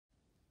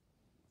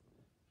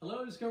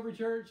Hello, Discovery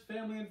Church,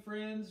 family and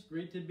friends.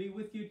 Great to be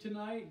with you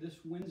tonight, this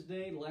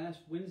Wednesday, last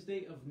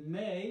Wednesday of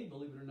May.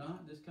 Believe it or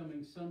not, this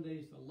coming Sunday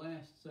is the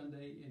last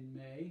Sunday in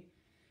May.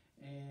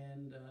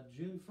 And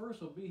June 1st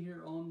will be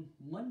here on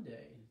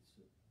Monday.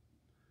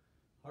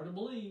 It's hard to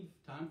believe,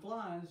 time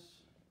flies.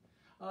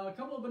 A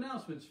couple of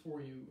announcements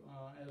for you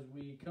as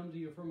we come to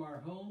you from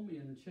our home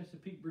in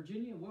Chesapeake,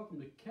 Virginia.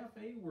 Welcome to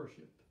Cafe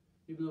Worship,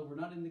 even though we're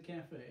not in the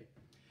cafe.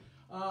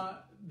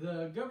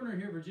 The governor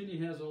here in Virginia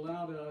has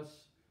allowed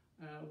us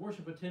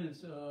worship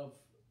attendance of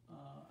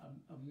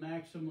a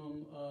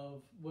maximum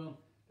of, well,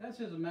 that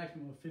says a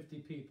maximum of 50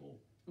 people.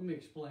 Let me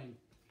explain.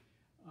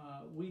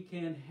 We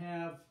can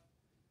have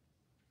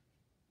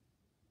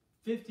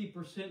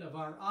 50% of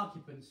our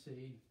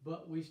occupancy,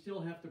 but we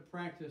still have to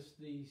practice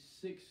the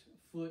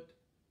 6-foot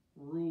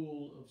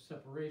rule of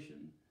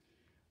separation,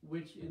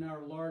 which in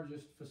our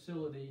largest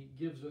facility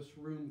gives us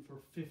room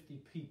for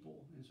 50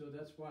 people. And so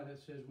that's why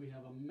that says we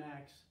have a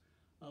max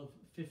of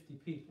 50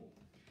 people.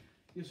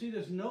 You'll see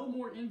there's no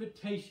more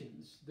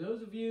invitations.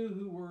 Those of you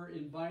who were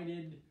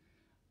invited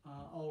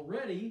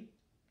already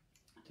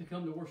to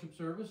come to worship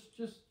service,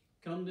 just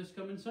come this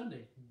coming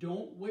Sunday.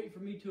 Don't wait for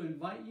me to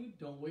invite you.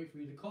 Don't wait for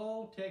me to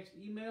call, text,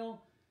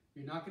 email.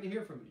 You're not going to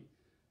hear from me.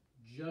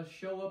 Just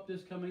show up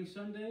this coming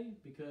Sunday,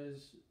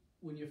 because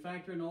when you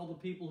factor in all the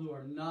people who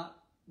are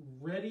not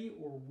ready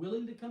or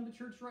willing to come to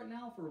church right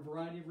now for a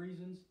variety of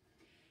reasons,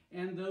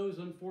 and those,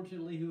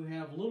 unfortunately, who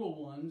have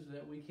little ones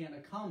that we can't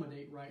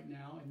accommodate right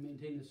now and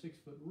maintain the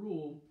 6-foot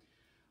rule,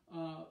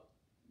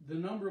 the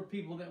number of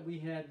people that we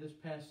had this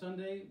past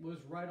Sunday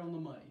was right on the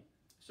money.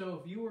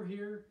 So if you were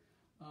here,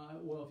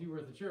 if you were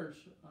at the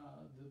church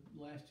the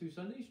last 2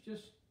 Sundays,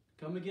 just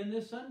come again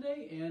this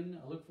Sunday, and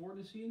I look forward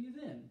to seeing you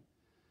then.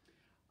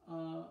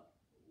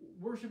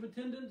 Worship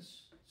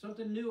attendance,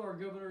 something new our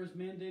governor has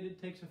mandated,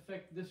 takes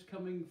effect this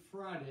coming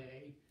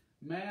Friday.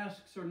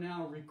 Masks are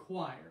now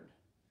required.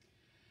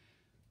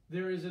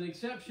 There is an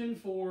exception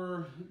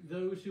for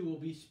those who will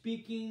be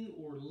speaking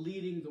or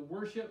leading the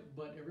worship,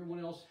 but everyone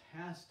else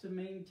has to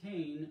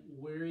maintain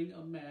wearing a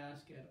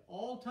mask at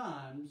all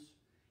times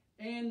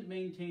and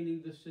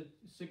maintaining the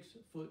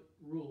 6-foot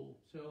rule.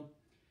 So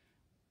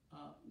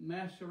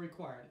masks are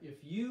required.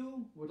 If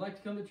you would like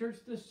to come to church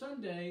this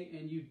Sunday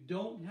and you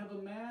don't have a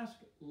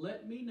mask,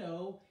 let me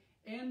know,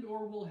 and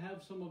or we'll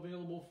have some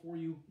available for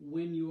you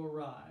when you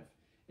arrive,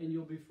 and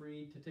you'll be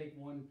free to take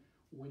one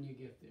when you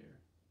get there.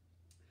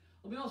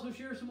 Let me also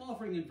share some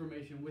offering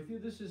information with you.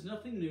 This is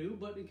nothing new,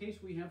 but in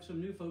case we have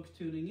some new folks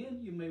tuning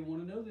in, you may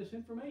want to know this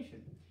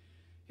information.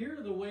 Here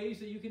are the ways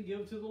that you can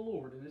give to the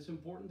Lord, and it's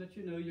important that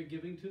you know you're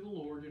giving to the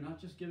Lord. You're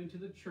not just giving to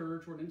the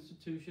church or an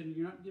institution.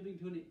 You're not giving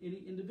to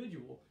any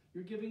individual.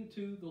 You're giving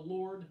to the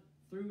Lord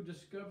through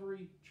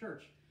Discovery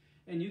Church.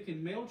 And you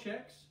can mail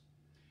checks.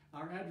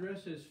 Our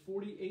address is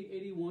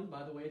 4881.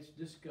 By the way, it's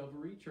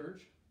Discovery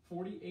Church.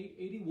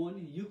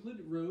 4881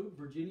 Euclid Road,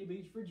 Virginia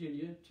Beach,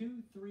 Virginia,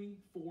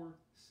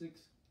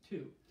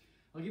 23462.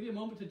 I'll give you a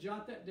moment to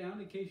jot that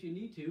down in case you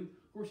need to.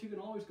 Of course, you can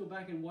always go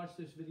back and watch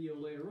this video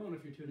later on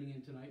if you're tuning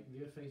in tonight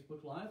via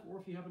Facebook Live,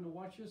 or if you happen to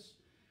watch us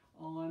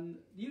on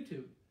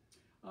YouTube.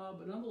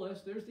 But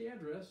nonetheless, there's the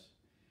address.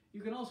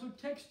 You can also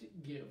text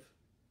give.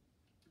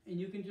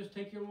 And you can just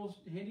take your little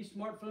handy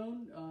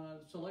smartphone,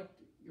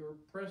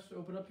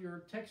 open up your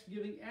text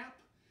giving app,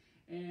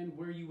 and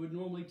where you would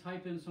normally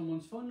type in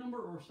someone's phone number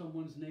or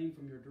someone's name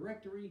from your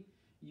directory,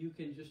 you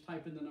can just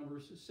type in the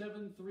numbers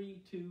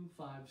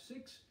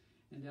 73256,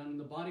 and down in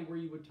the body where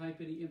you would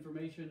type any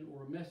information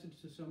or a message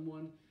to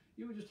someone,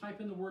 you would just type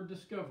in the word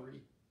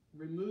Discovery.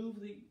 Remove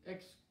the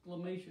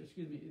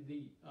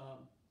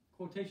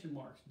quotation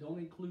marks. Don't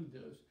include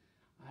those.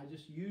 I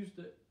just used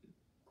the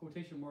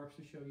quotation marks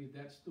to show you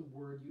that's the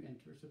word you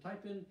enter. So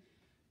type in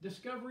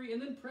Discovery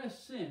and then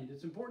press send.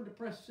 It's important to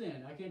press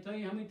send. I can't tell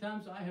you how many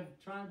times I have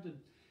tried to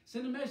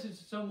send a message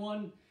to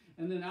someone,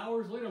 and then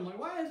hours later I'm like,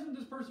 why hasn't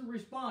this person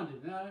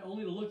responded? And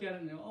only to look at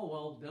it and go, oh,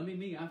 well, dummy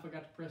me, I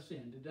forgot to press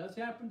send. It does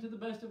happen to the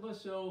best of us,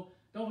 so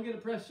don't forget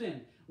to press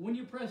send. When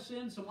you press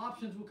send, some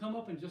options will come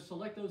up, and just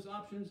select those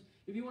options.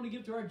 If you want to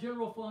give to our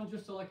general fund,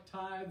 just select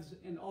tithes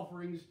and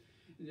offerings.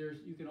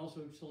 You can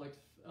also select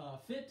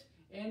fit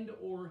and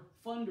or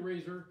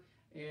fundraiser.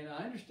 And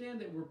I understand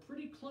that we're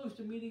pretty close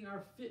to meeting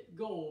our FIT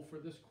goal for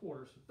this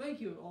quarter. So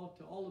thank you to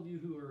all of you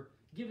who are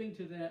giving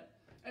to that.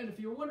 And if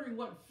you're wondering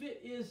what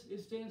FIT is, it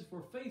stands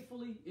for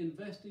Faithfully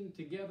Investing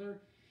Together.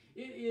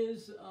 It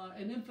is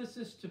an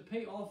emphasis to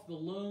pay off the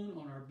loan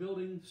on our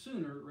building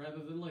sooner rather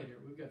than later.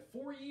 We've got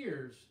 4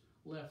 years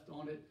left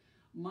on it,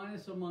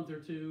 minus a month or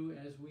two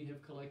as we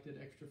have collected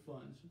extra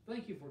funds.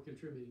 Thank you for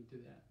contributing to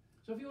that.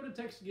 So if you want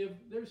to text give,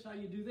 there's how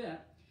you do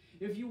that.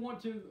 If you want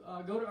to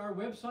go to our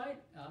website,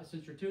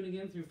 since you're tuning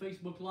in through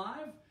Facebook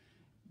Live,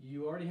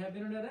 you already have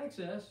internet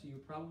access. You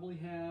probably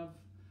have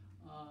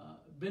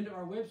been to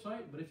our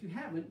website, but if you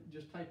haven't,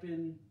 just type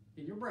in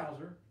your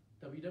browser,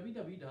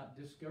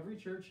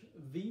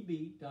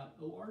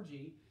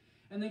 www.discoverychurchvb.org,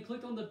 and then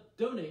click on the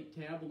Donate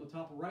tab on the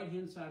top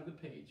right-hand side of the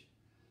page.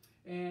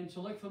 And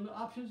select from the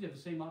options. You have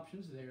the same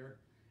options there.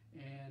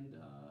 And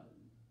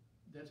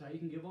that's how you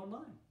can give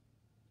online.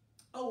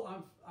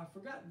 Oh, I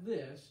forgot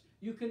this.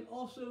 You can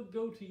also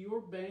go to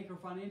your bank or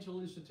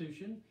financial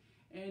institution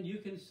and you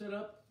can set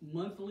up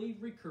monthly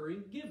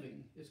recurring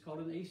giving. It's called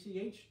an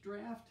ACH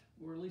draft,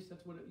 or at least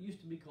that's what it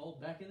used to be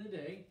called back in the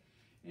day.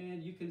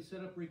 And you can set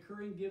up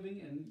recurring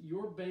giving, and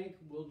your bank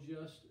will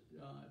just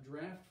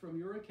draft from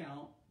your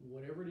account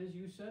whatever it is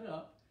you set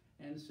up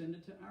and send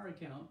it to our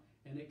account,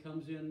 and it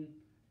comes in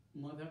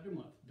month after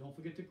month. Don't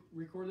forget to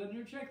record that in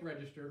your check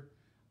register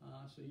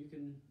so you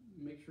can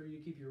make sure you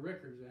keep your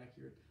records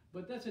accurate.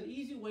 But that's an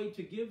easy way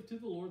to give to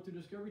the Lord through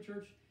Discovery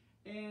Church.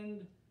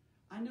 And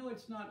I know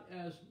it's not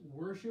as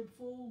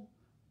worshipful,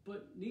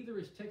 but neither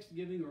is text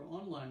giving or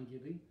online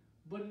giving.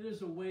 But it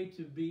is a way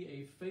to be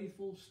a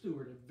faithful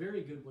steward, a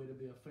very good way to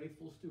be a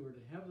faithful steward,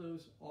 to have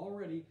those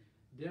already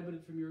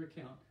debited from your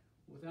account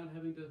without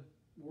having to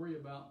worry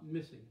about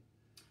missing.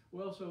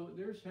 Well, so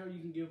there's how you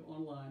can give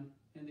online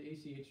and the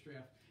ACH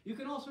draft. You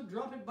can also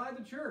drop it by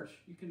the church.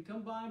 You can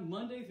come by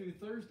Monday through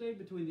Thursday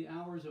between the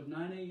hours of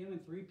 9 a.m.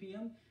 and 3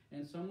 p.m.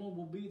 and someone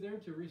will be there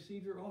to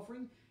receive your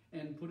offering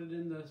and put it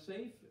in the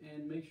safe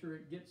and make sure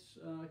it gets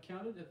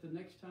counted at the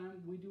next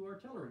time we do our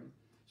tellering.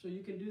 So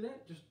you can do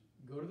that. Just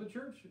go to the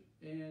church,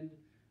 and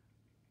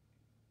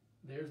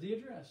there's the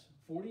address,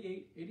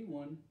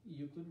 4881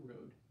 Euclid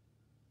Road.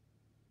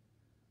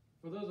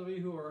 For those of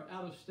you who are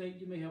out of state,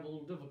 you may have a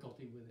little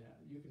difficulty with that.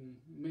 You can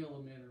mail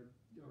them in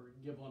or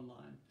give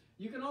online.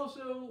 You can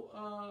also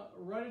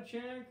write a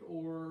check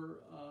or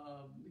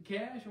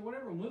cash or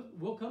whatever, and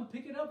we'll come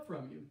pick it up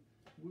from you.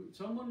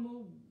 Someone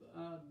will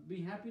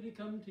be happy to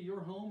come to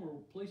your home or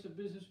place of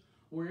business,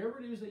 wherever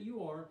it is that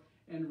you are,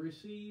 and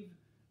receive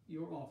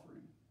your offering.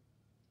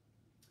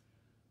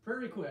 Prayer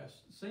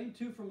requests, same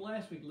two from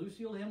last week.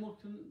 Lucille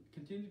Hamilton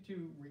continued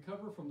to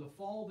recover from the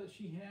fall that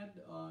she had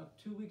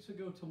 2 weeks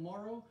ago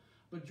tomorrow.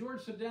 But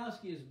George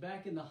Sadowski is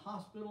back in the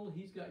hospital.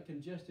 He's got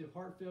congestive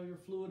heart failure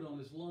fluid on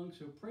his lungs,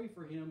 so pray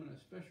for him in a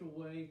special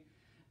way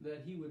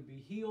that he would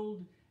be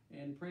healed,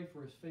 and pray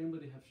for his family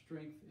to have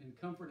strength and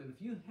comfort. And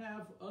if you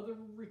have other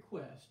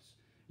requests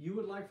you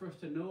would like for us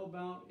to know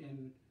about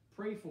and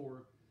pray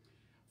for,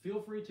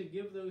 feel free to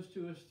give those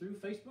to us through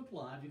Facebook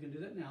Live. You can do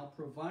that now,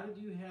 provided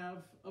you have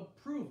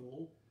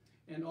approval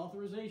and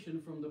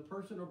authorization from the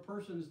person or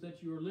persons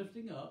that you are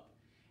lifting up.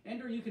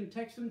 And or you can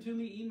text them to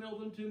me, email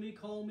them to me,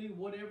 call me,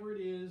 whatever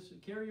it is,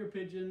 carrier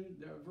pigeon.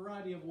 There are a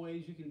variety of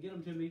ways you can get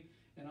them to me,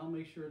 and I'll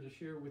make sure to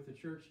share with the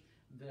church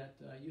that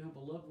you have a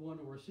loved one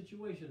or a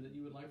situation that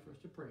you would like for us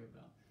to pray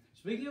about.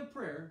 Speaking of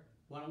prayer,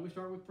 why don't we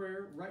start with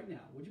prayer right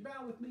now? Would you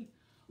bow with me?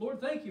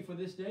 Lord, thank you for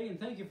this day, and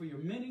thank you for your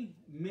many,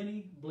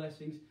 many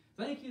blessings.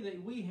 Thank you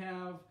that we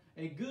have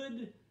a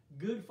good,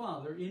 good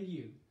Father in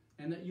you,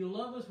 and that you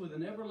love us with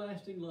an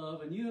everlasting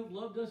love, and you have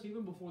loved us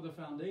even before the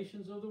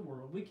foundations of the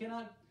world. We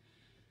cannot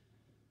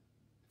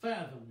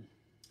fathom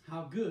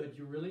how good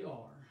you really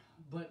are,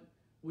 but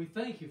we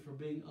thank you for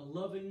being a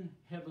loving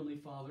Heavenly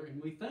Father,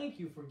 and we thank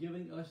you for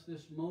giving us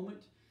this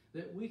moment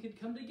that we could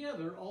come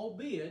together,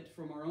 albeit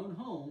from our own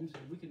homes,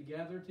 and we could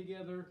gather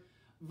together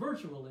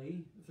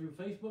virtually through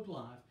Facebook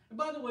Live. And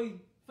by the way,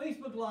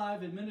 Facebook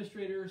Live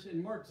administrators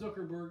and Mark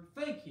Zuckerberg,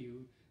 thank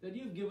you that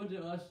you've given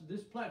to us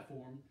this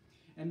platform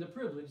and the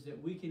privilege that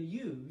we can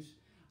use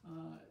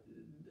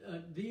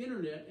the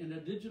internet and a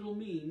digital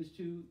means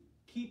to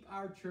keep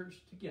our church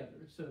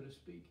together, so to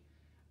speak.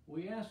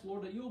 We ask,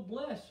 Lord, that you'll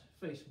bless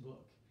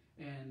Facebook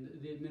and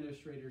the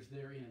administrators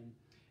therein,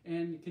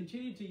 and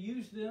continue to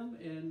use them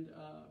and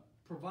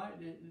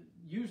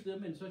use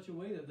them in such a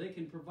way that they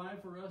can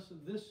provide for us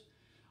this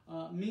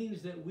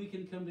means that we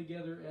can come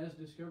together as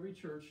Discovery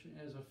Church,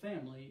 as a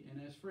family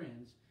and as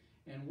friends,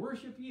 and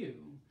worship you,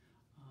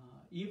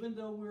 even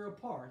though we're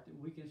apart, that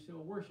we can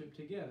still worship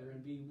together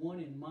and be one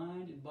in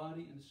mind and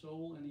body and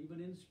soul and even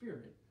in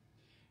spirit.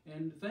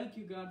 And thank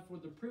you, God, for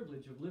the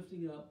privilege of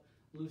lifting up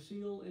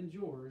Lucille and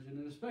George. And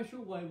in a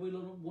special way, we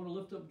want to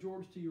lift up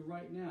George to you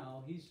right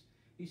now.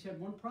 He's had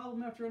one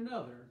problem after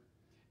another,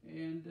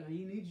 and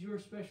he needs your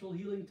special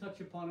healing touch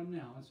upon him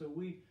now. And so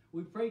we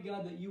pray,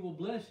 God, that you will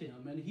bless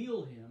him and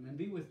heal him and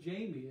be with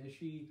Jamie as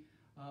she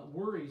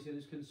worries and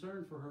is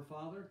concerned for her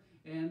father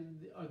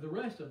and the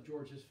rest of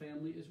George's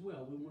family as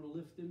well. We want to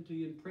lift them to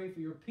you and pray for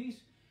your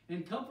peace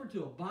and comfort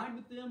to abide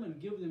with them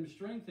and give them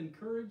strength and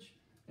courage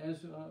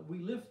as we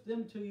lift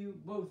them to you,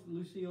 both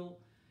Lucille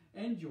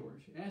and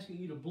George, asking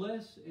you to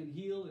bless and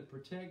heal and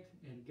protect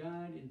and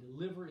guide and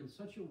deliver in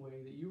such a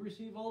way that you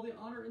receive all the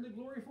honor and the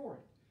glory for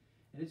it.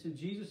 And it's in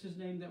Jesus'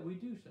 name that we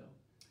do so.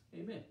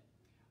 Amen.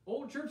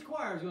 Old Church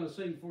Choir is going to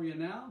sing for you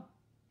now.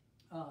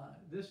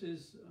 This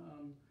is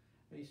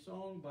a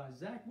song by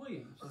Zach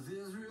Williams.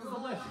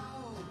 God bless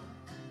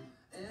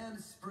you. And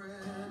it's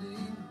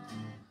spreading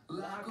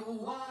like a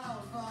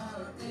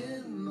wildfire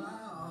in my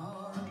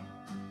heart.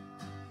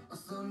 A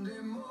Sunday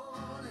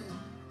morning,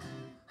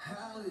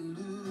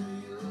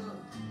 hallelujah,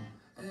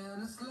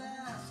 and it's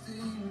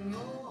lasting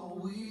all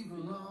week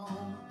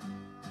long.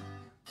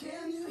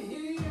 Can you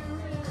hear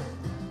it?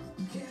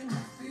 Can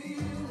you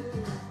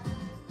feel it?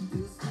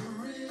 It's the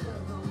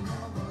rhythm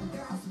of a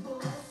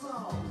gospel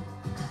song.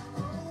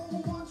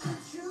 Oh,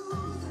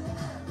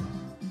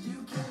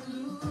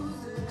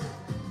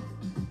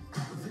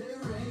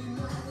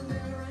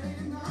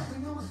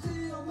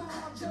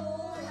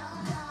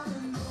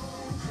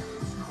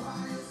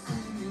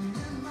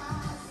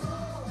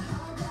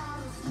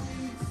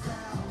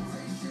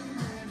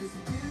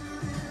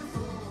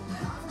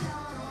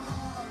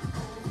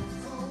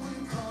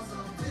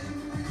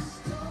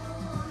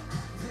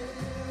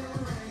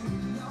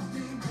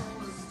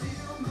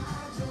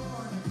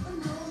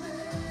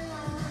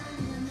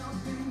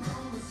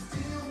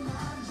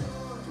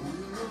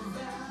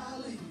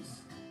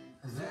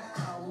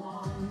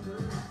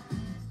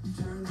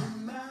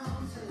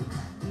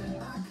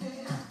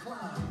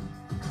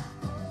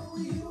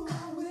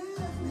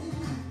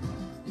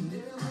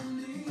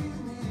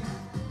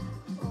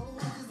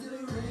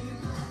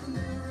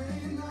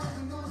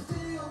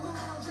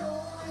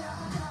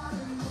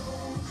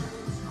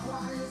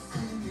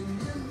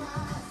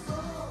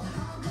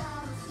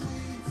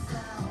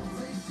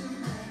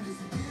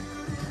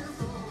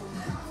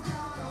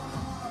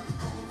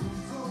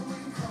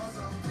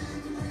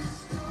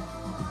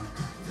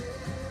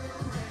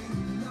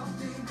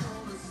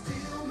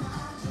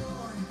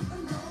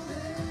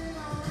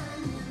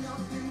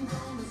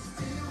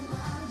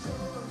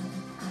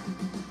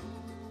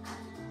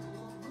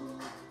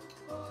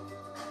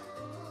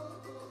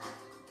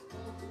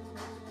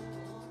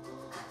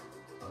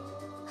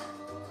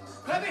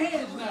 Clap your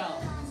hands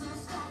now.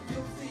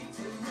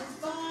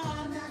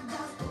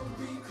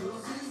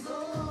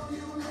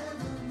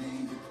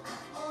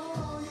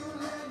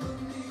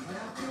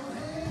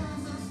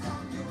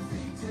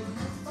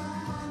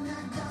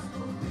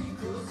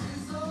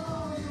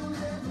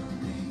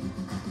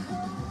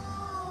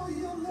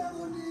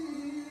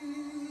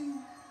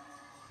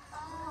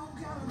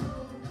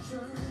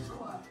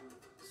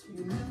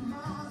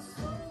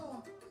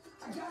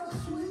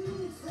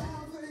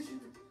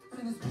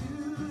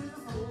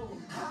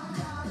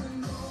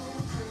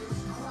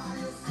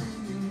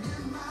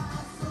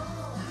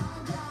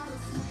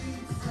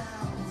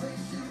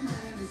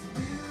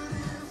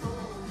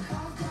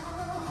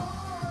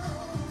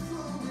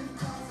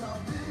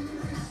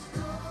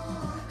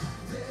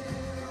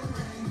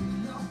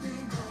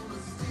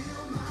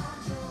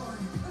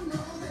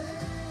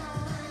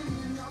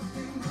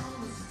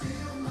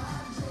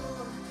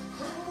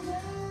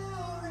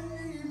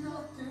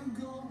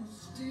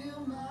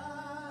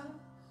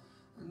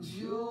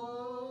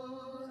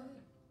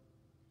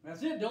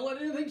 That's it. Don't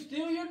let anything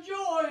steal your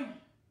joy.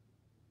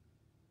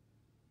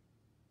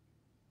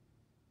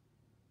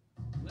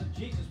 Let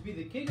Jesus be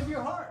the king of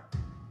your heart.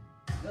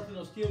 Nothing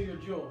will steal your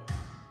joy.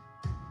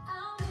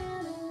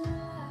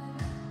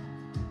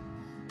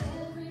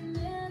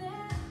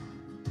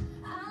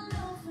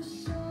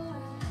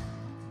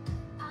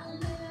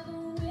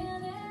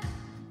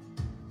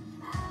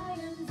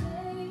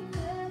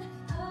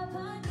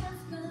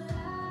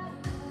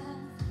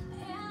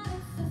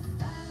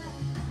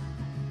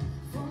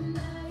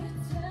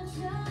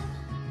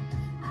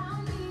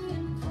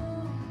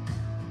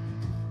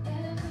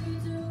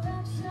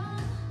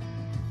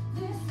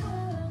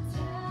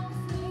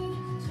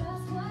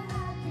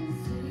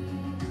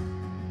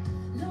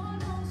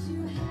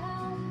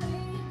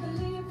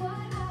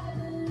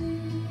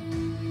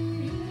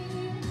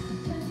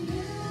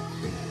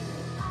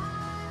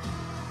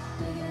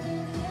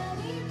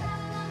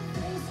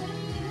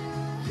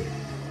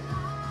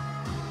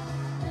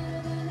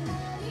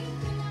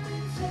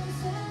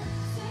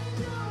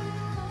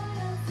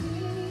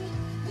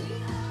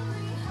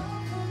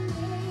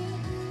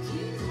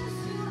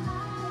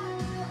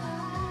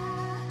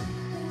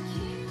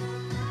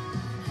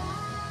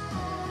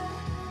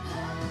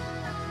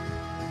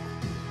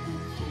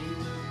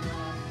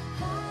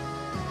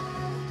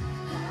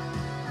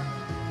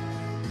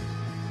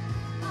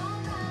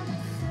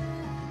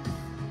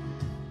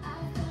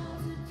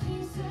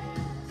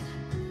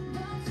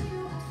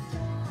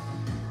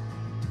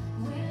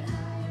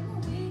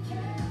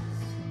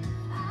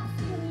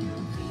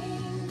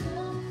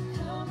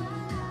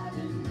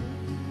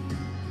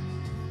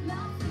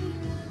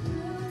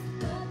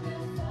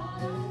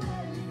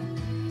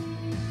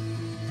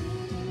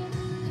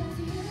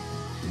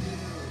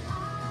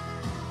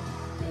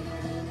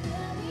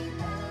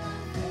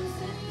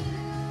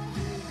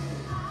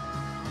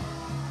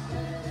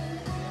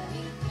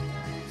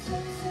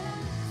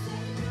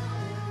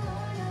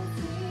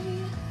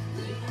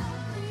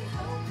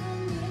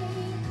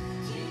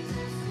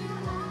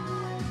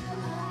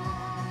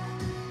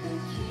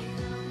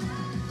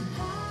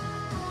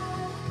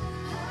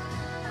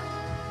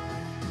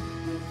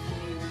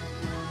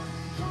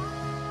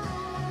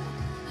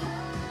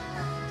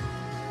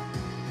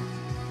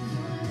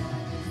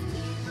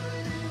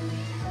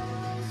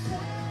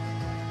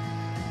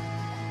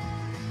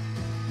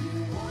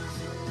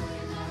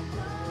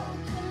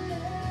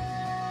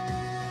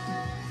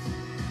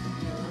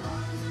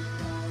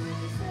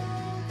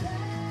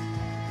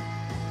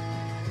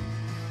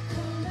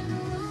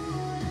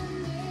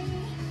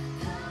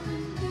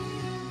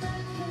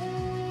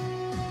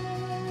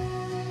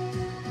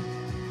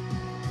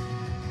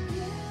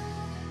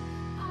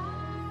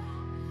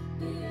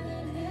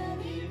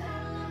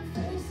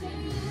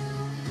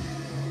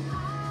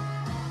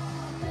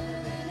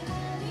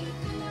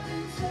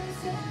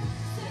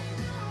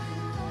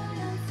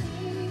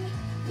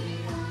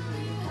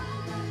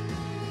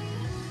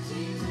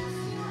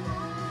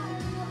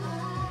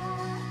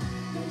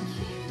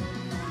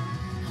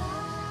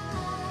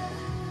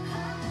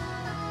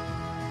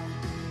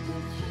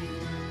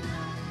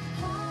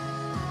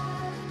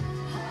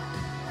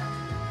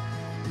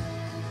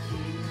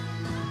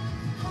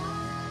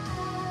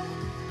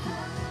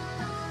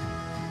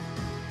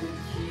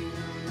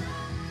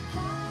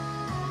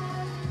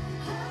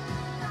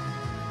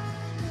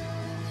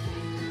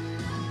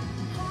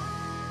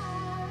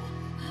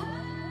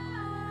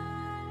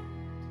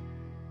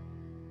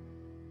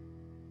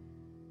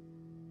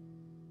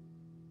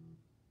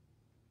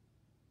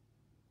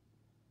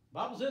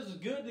 Bible says it's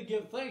good to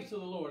give thanks to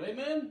the Lord.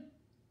 Amen?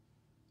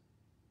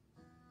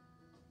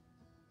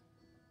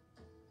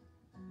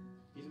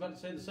 He's about to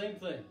say the same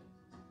thing.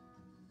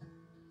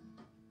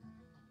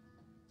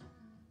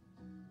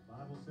 The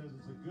Bible says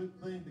it's a good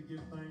thing to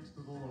give thanks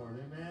to the Lord.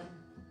 Amen?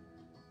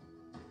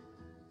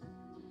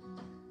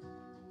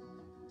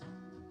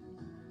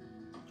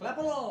 Clap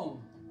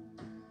along.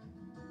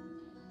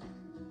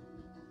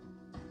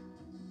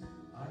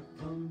 I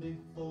come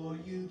before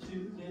you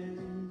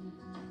today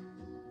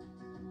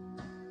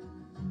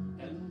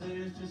And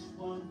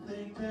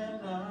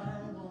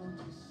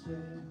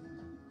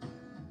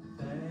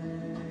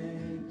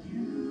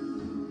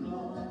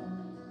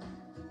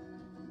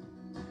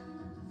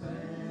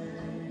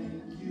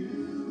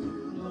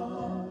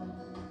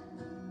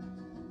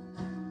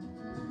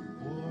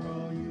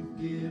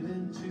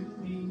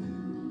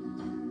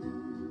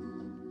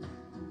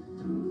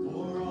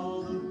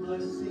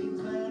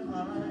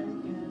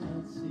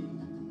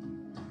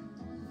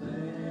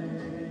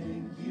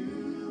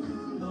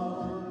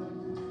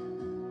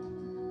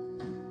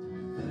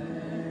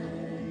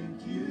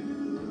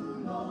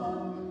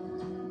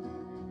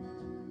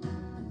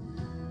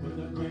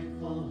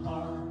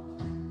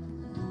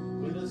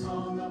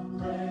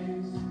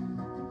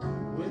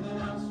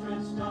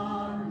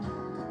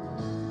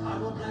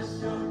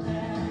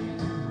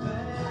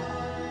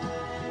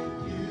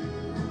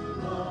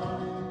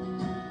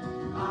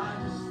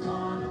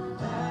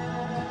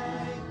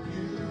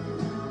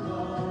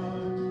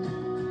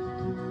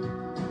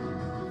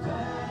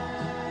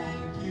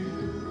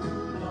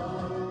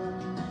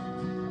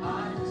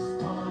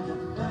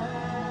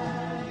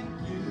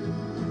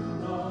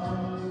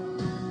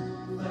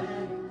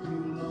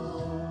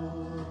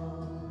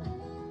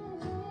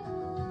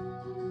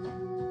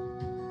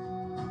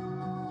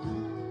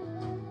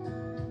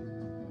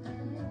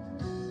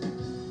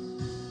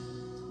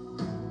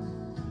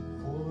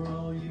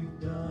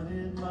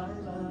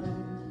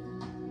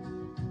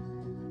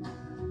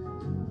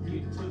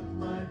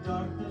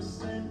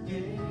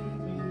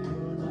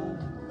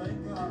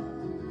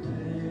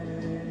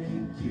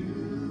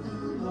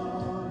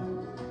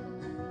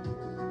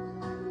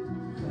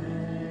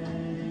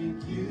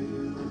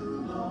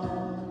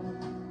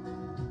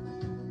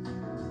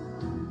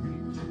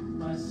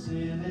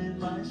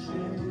my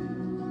shame.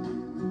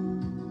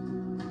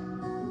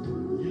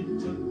 You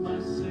took my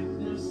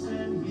sickness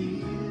and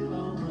healed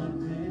all my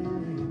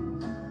pain.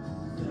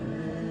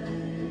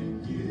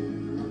 Thank you,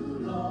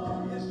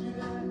 Lord. Yes, you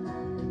did.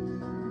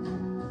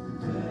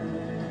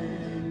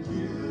 Thank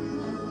you,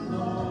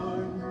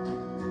 Lord.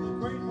 With a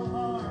grateful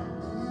heart.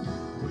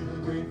 With a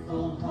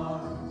grateful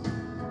heart.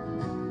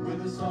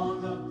 With a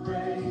song of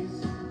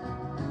praise.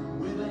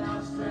 With an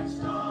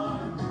outstretched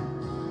arm.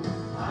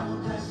 I will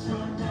bless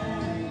your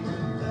name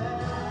and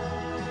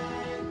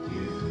thank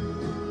you,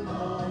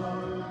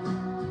 Lord.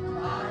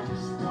 I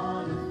just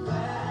want to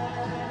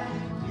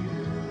thank you,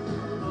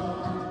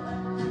 Lord.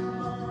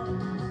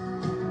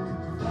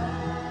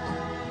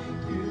 Thank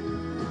you,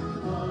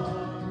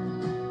 Lord.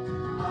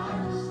 I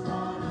just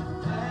want to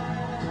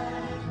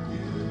thank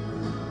you,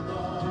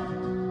 Lord.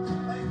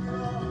 Thank you,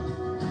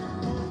 Lord.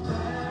 Oh,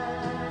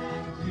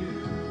 thank you,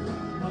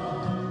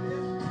 Lord.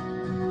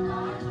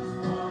 I just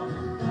want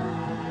to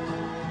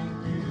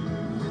thank you,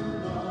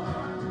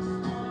 Lord.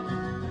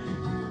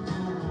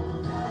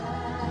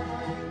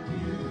 Thank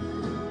you,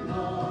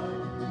 Lord.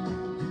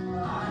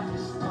 I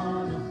just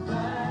want to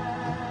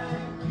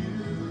thank you,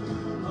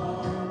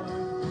 Lord.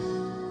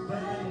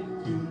 Thank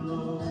you,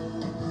 Lord.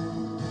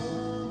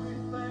 Oh, we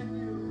thank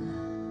you.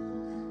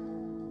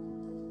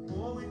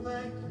 Oh, we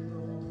thank you,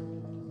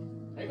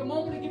 Lord. Take a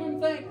moment to give him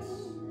thanks.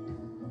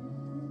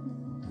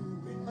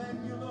 We thank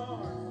you,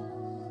 Lord.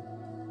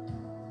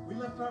 We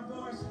lift our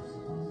voices.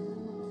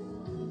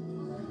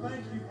 We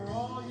thank you for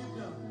all you've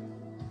done,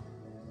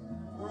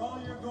 for all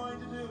you're going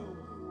to do.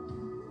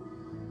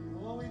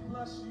 Oh, we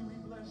bless you, we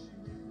bless you,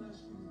 we bless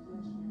you, we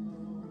bless you,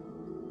 Lord.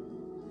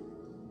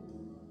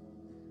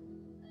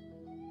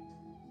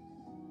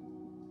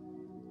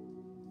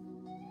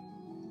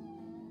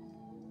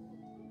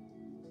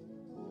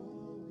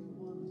 Oh, we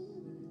want to say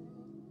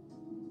thank you, Lord.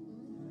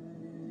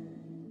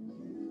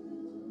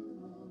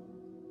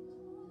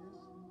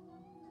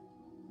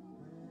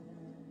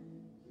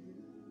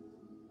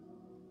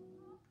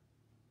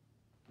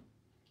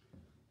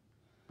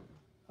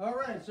 All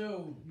right,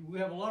 so we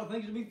have a lot of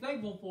things to be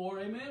thankful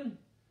for, amen.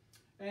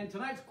 And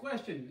tonight's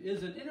question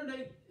is an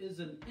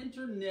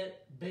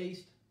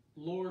internet-based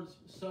Lord's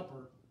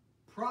Supper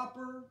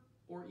proper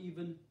or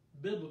even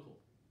biblical?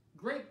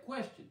 Great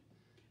question.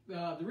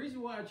 The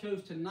reason why I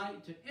chose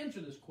tonight to answer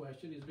this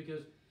question is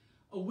because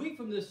a week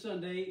from this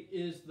Sunday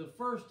is the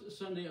first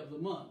Sunday of the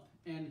month,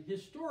 and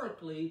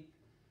historically,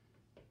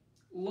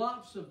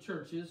 lots of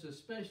churches,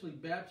 especially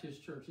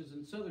Baptist churches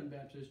and Southern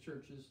Baptist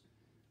churches,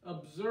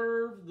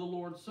 observe the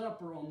Lord's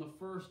Supper on the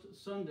first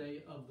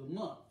Sunday of the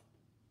month.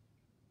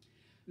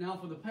 Now,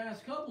 for the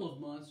past couple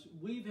of months,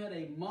 we've had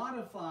a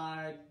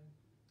modified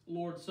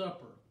Lord's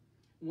Supper.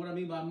 What I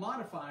mean by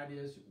modified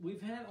is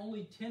we've had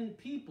only 10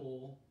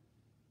 people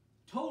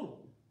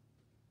total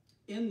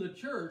in the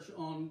church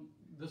on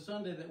the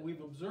Sunday that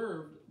we've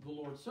observed the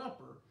Lord's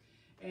Supper.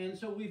 And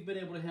so we've been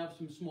able to have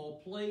some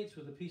small plates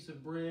with a piece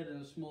of bread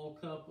and a small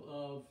cup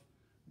of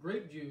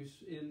grape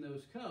juice in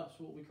those cups,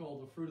 what we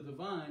call the fruit of the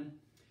vine.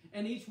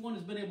 And each one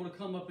has been able to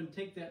come up and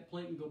take that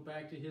plate and go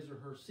back to his or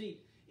her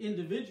seat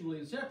individually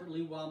and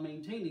separately while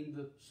maintaining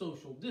the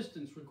social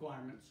distance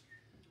requirements.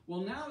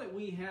 Well, now that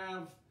we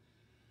have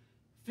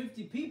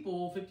 50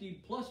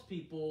 plus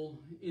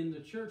people in the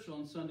church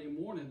on Sunday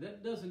morning,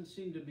 that doesn't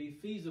seem to be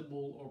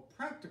feasible or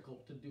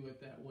practical to do it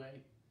that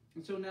way.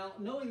 And so now,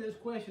 knowing this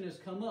question has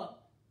come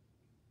up,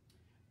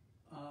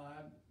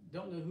 I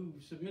don't know who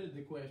submitted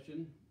the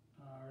question,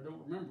 I don't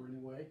remember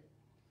anyway.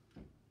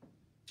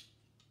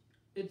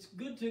 It's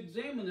good to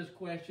examine this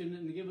question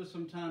and to give us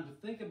some time to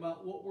think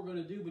about what we're going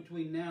to do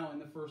between now and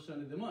the first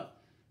Sunday of the month.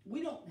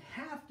 We don't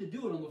have to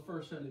do it on the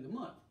first Sunday of the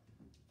month.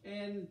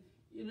 And,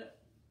 you know,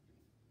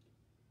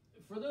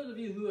 for those of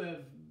you who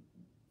have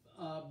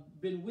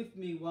been with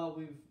me while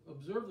we've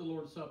observed the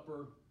Lord's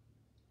Supper,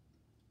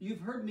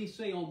 you've heard me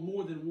say on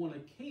more than one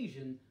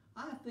occasion,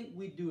 I think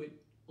we do it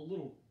a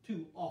little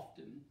too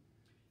often.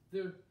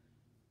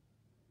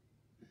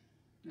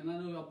 And I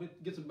know I'll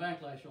get some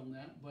backlash on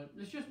that, but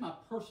it's just my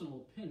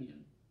personal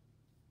opinion,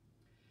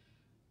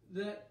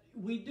 that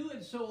we do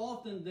it so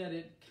often that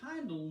it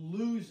kind of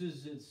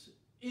loses its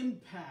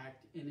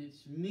impact and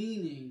its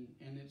meaning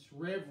and its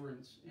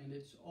reverence and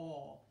its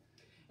awe.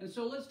 And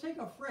so let's take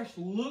a fresh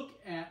look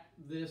at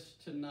this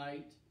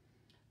tonight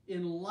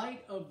in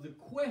light of the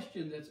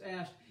question that's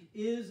asked,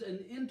 is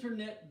an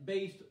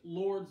internet-based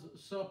Lord's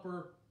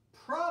Supper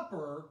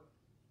proper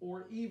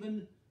or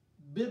even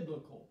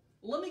biblical?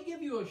 Let me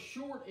give you a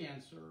short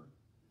answer.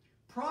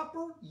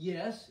 Proper,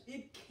 yes,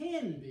 it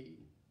can be.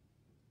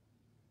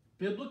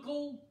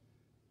 Biblical,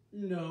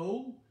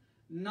 no,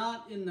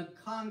 not in the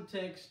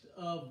context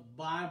of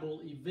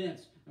Bible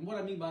events. And what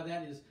I mean by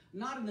that is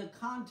not in the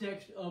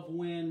context of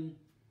when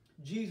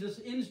Jesus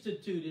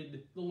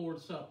instituted the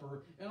Lord's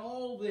Supper and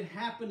all the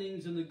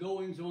happenings and the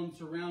goings on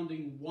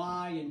surrounding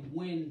why and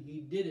when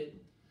he did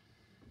it.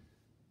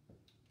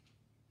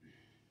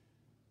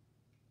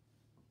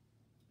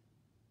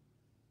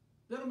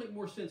 That'll make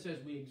more sense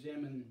as we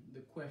examine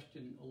the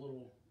question a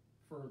little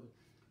further.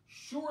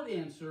 Short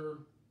answer,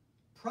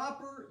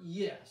 proper,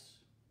 yes.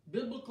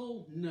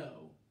 Biblical,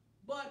 no.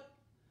 But,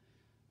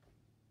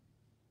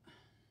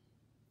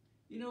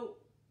 you know,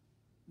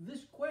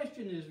 this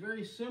question is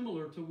very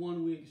similar to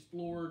one we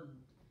explored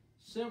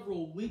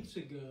several weeks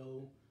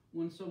ago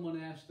when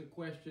someone asked the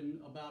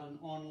question about an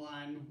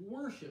online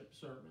worship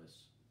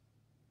service.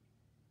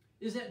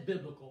 Is that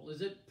biblical?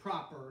 Is it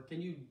proper?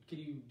 Can you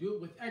do it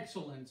with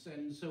excellence?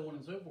 And so on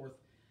and so forth.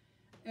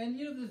 And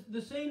you know,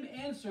 the same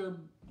answer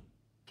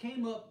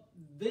came up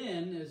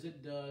then as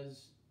it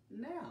does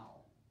now.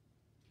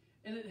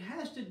 And it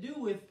has to do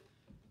with,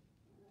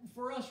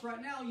 for us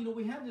right now, you know,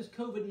 we have this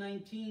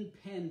COVID-19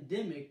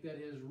 pandemic that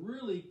has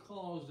really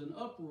caused an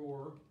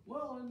uproar,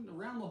 well,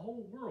 around the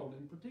whole world,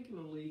 and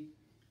particularly,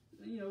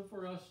 you know,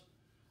 for us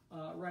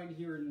right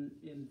here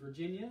in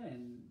Virginia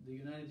and the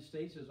United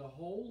States as a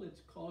whole.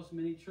 It's caused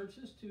many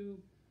churches to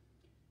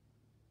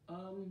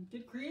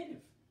get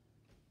creative,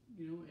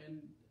 you know,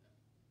 and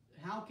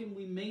how can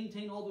we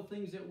maintain all the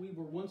things that we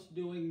were once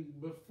doing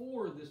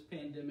before this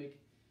pandemic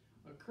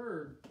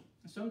occurred?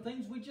 Some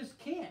things we just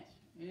can't,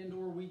 and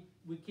or we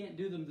can't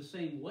do them the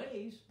same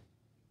ways.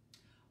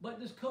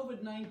 But this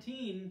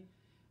COVID-19,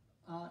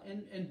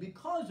 and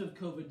because of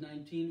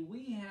COVID-19,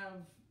 we have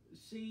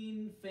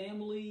seen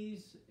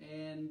families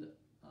and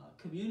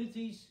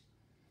communities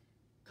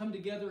come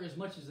together as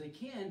much as they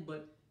can,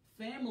 but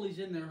families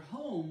in their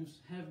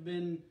homes have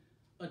been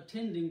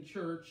attending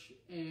church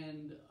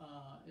and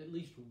at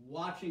least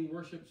watching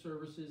worship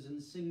services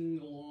and singing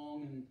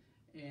along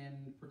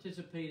and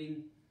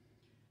participating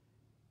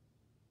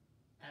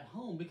at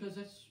home because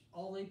that's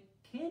all they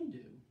can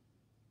do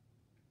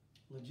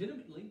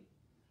legitimately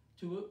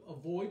to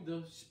avoid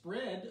the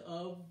spread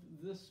of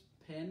this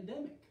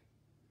pandemic.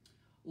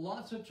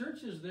 Lots of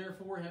churches,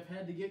 therefore, have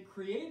had to get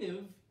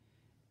creative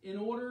in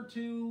order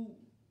to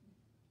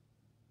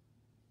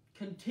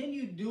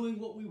continue doing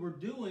what we were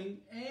doing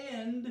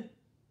and,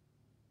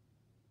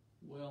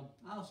 well,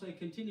 I'll say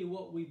continue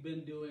what we've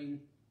been doing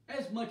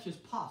as much as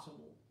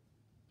possible,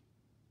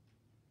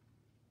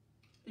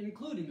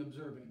 including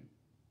observing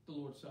the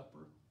Lord's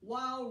Supper,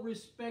 while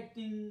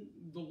respecting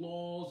the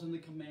laws and the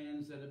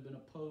commands that have been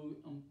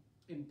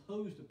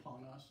imposed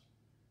upon us.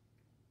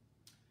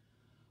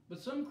 But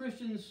some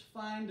Christians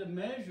find a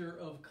measure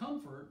of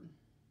comfort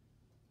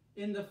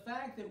in the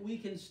fact that we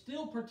can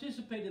still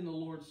participate in the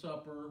Lord's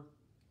Supper,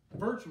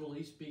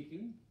 virtually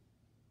speaking,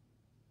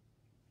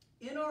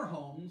 in our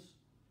homes.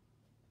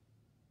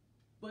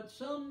 But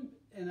some,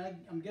 and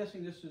I'm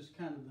guessing this is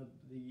kind of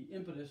the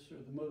impetus or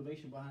the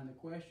motivation behind the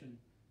question,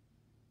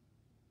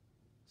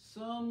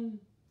 some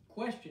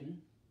question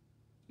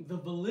the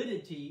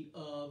validity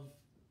of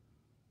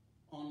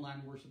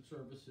online worship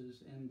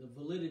services and the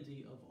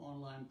validity of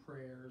online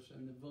prayers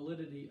and the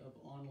validity of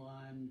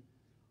online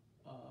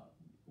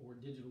or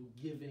digital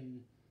giving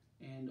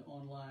and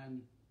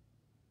online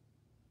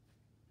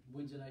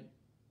Wednesday night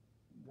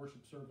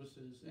worship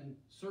services and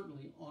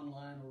certainly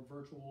online or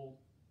virtual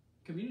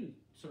community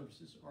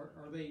services.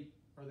 Are they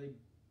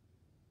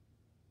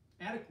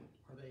adequate?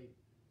 Are they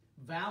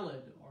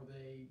valid? Are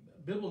they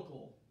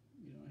biblical?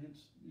 You know, hence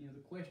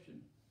the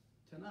question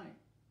tonight.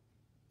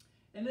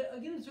 And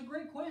again, it's a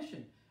great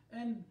question.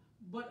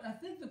 But I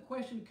think the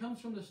question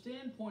comes from the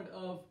standpoint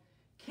of,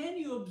 can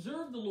you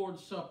observe the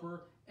Lord's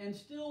Supper and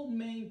still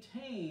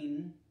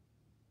maintain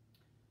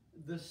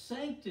the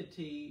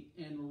sanctity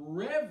and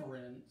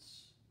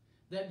reverence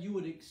that you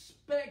would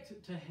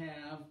expect to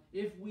have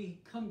if we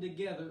come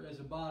together as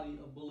a body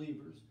of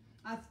believers?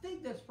 I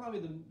think that's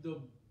probably the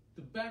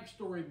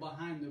backstory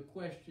behind the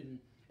question.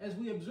 As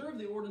we observe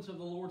the ordinance of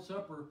the Lord's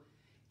Supper,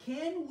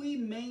 can we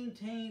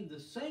maintain the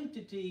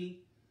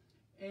sanctity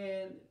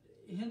and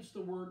hence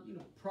the word,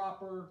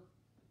 proper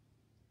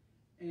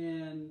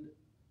and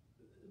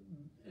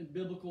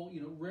biblical,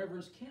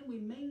 reverence? Can we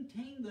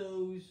maintain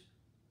those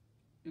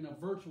in a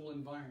virtual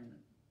environment?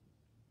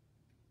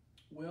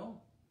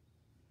 Well,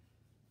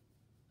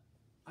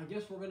 I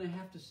guess we're going to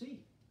have to see.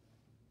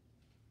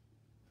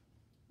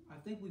 I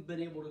think we've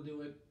been able to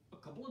do it a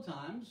couple of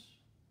times,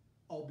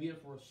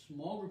 albeit for a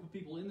small group of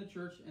people in the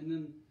church, and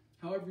then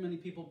however many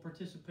people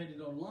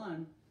participated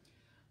online.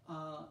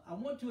 I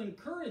want to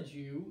encourage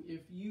you, if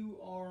you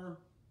are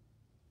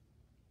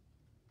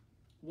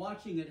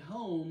watching at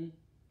home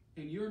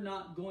and you're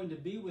not going to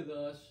be with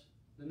us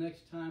the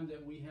next time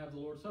that we have the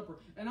Lord's Supper,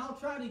 and I'll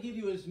try to give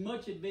you as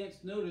much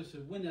advance notice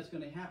of when that's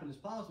going to happen as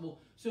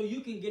possible so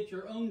you can get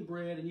your own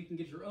bread and you can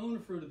get your own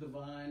fruit of the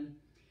vine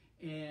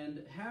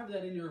and have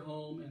that in your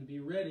home and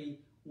be ready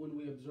when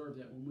we observe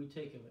that, when we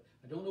take of it.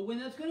 I don't know when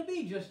that's going to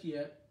be just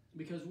yet,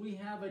 because we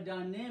have a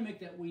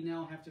dynamic that we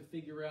now have to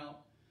figure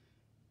out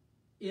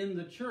in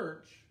the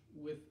church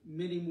with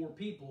many more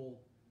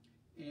people,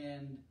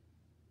 and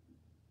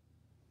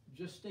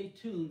just stay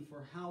tuned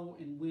for how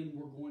and when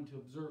we're going to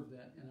observe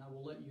that, and I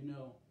will let you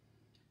know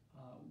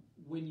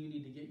when you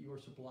need to get your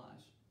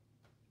supplies.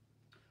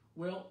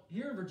 Well,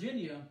 here in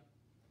Virginia,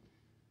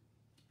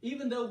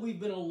 even though we've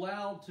been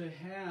allowed to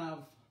have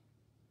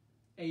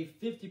a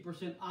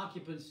 50%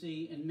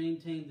 occupancy and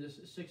maintain this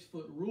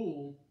 6-foot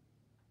rule,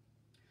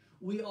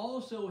 we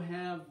also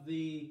have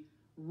the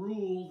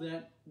rule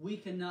that we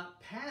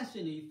cannot pass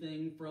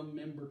anything from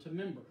member to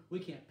member. We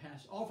can't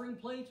pass offering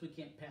plates, we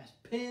can't pass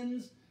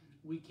pens,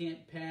 we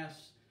can't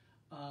pass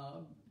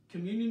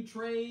communion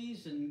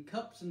trays and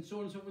cups and so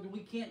on and so forth.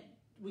 We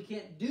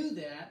can't do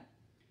that.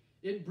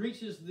 It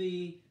breaches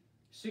the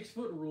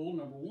 6-foot rule,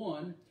 number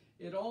one.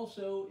 It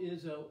also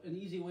is an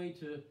easy way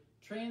to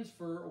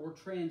transfer or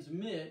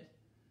transmit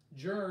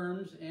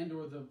germs and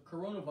or the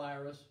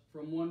coronavirus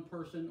from one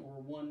person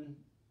or one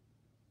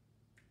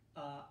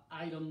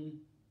item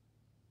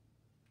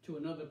to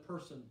another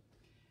person.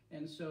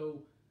 And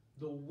so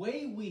the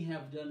way we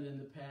have done it in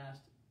the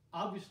past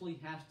obviously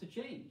has to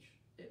change,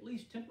 at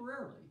least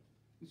temporarily.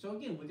 And so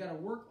again, we got to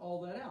work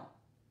all that out.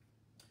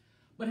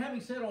 But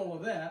having said all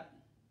of that,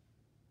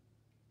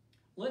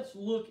 let's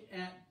look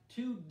at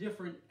two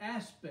different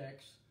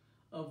aspects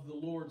of the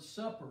Lord's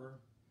Supper.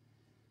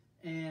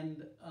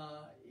 And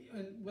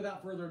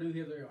without further ado,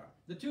 here they are.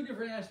 The two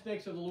different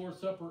aspects of the Lord's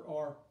Supper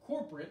are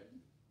corporate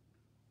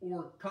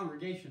or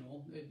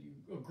congregational,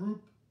 a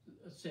group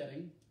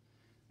setting,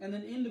 and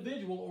then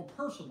individual or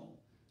personal.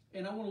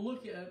 And I want to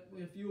look at,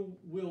 if you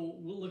will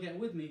look at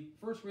with me,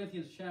 1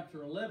 Corinthians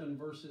chapter 11,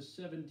 verses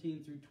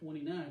 17 through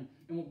 29.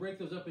 And we'll break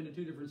those up into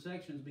two different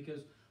sections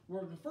because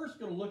we're first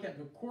going to look at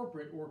the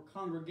corporate or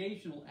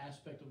congregational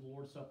aspect of the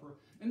Lord's Supper,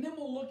 and then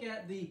we'll look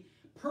at the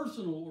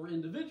personal or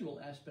individual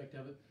aspect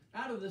of it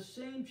out of the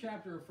same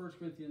chapter of 1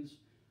 Corinthians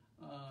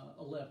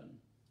 11.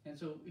 And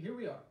so here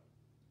we are.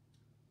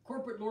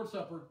 Corporate Lord's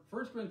Supper,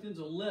 1 Corinthians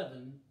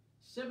 11,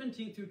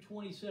 17 through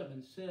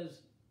 27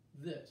 says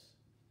this.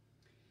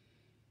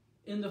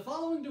 In the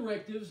following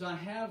directives, I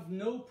have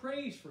no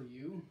praise for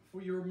you,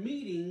 for your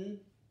meetings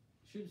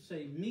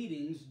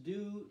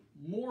do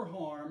more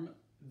harm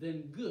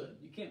than good.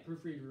 You can't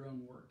proofread your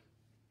own work.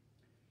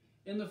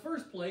 In the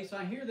first place,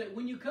 I hear that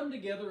when you come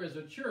together as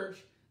a church,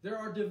 there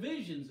are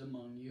divisions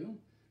among you,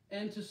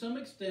 and to some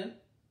extent,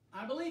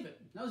 I believe it.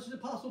 Now, this is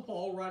Apostle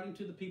Paul writing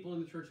to the people in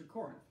the church of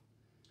Corinth.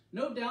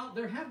 No doubt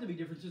there have to be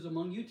differences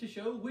among you to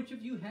show which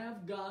of you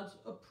have God's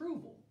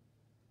approval.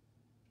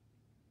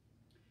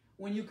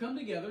 When you come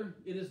together,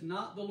 it is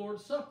not the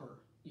Lord's Supper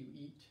you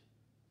eat.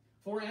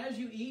 For as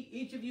you eat,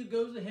 each of you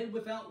goes ahead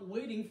without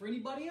waiting for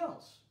anybody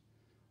else.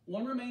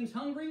 One remains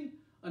hungry,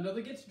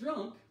 another gets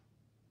drunk.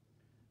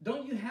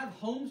 Don't you have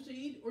homes to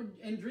eat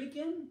and drink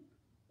in?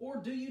 Or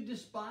do you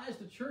despise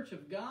the church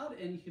of God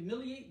and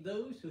humiliate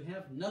those who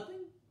have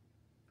nothing?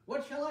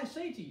 What shall I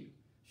say to you?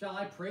 Shall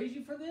I praise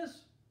you for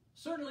this?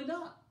 Certainly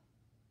not.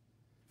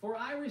 For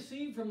I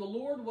received from the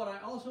Lord what I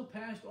also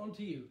passed on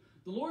to you.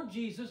 The Lord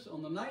Jesus,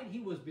 on the night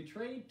he was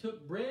betrayed,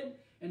 took bread,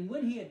 and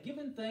when he had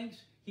given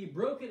thanks, he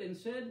broke it and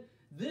said,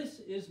 "This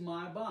is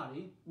my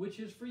body, which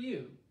is for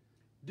you.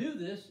 Do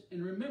this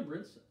in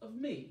remembrance of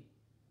me."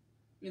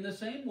 In the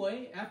same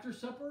way, after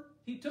supper,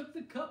 he took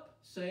the cup,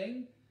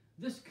 saying,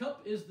 "This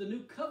cup is the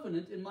new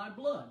covenant in my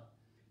blood.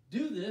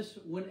 Do this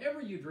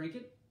whenever you drink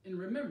it in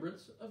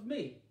remembrance of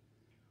me.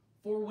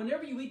 For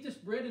whenever you eat this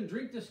bread and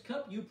drink this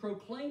cup, you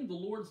proclaim the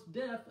Lord's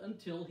death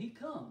until he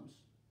comes.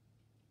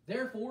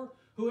 Therefore,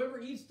 whoever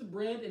eats the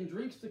bread and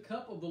drinks the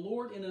cup of the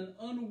Lord in an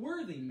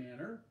unworthy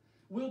manner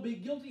will be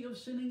guilty of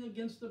sinning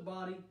against the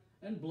body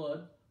and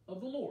blood of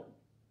the Lord."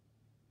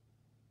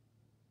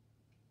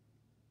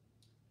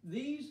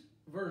 These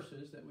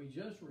verses that we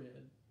just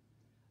read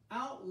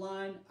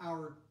outline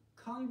our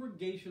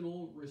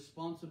congregational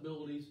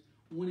responsibilities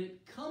when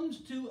it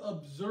comes to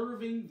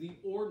observing the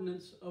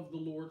ordinance of the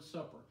Lord's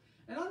Supper.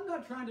 And I'm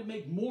not trying to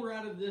make more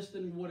out of this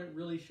than what it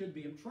really should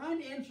be. I'm trying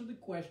to answer the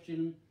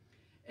question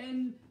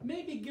and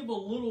maybe give a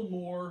little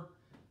more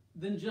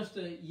than just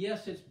a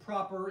yes, it's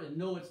proper, and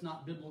no, it's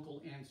not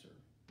biblical answer.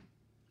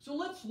 So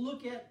let's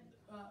look at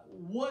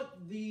what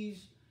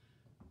these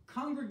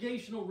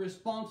congregational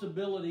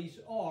responsibilities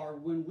are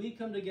when we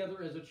come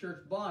together as a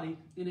church body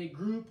in a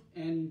group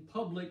and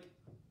public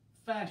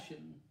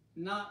fashion,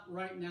 not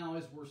right now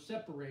as we're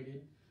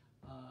separated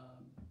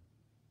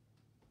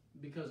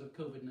because of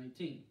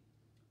COVID-19.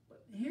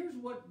 But here's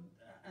what,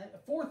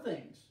 4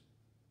 things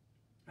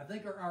I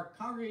think are our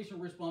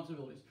congregational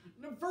responsibilities.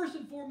 First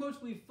and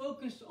foremost, we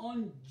focus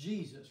on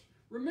Jesus.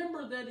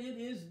 Remember that it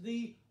is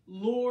the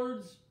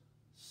Lord's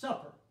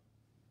Supper.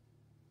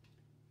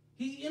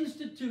 He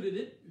instituted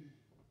it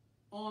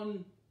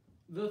on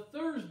the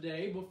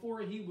Thursday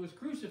before he was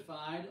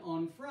crucified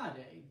on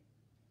Friday,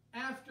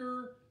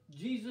 after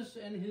Jesus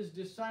and his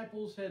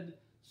disciples had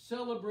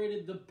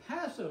celebrated the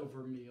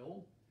Passover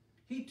meal.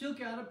 He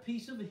took out a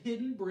piece of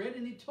hidden bread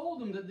and he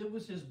told them that it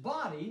was his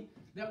body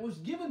that was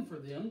given for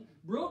them,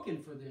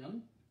 broken for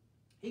them.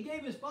 He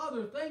gave his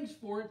Father thanks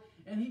for it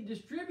and he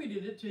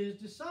distributed it to his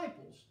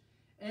disciples.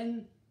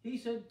 And he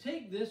said,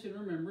 "Take this in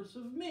remembrance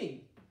of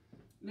me."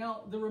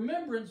 Now, the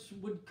remembrance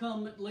would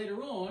come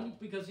later on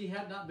because he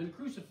had not been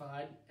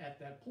crucified at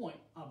that point,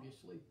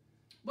 obviously.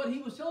 But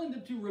he was telling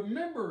them to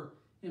remember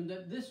him,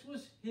 that this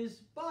was his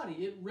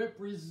body. It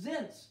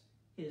represents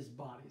his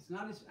body. It's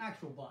not his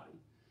actual body.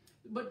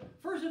 But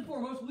first and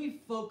foremost, we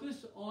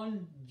focus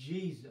on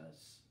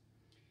Jesus.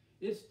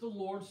 It's the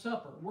Lord's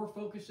Supper. We're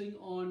focusing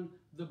on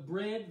the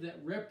bread that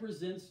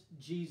represents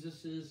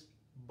Jesus'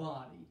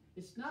 body.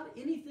 It's not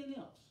anything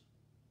else.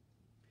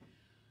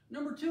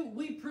 Number two,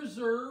 we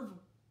preserve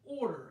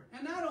order.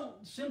 And I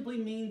don't simply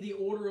mean the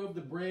order of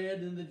the bread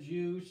and the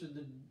juice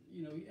and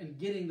and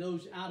getting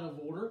those out of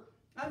order.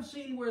 I've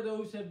seen where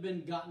those have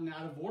been gotten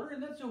out of order,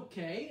 and that's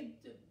okay.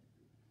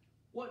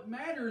 What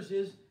matters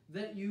is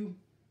that you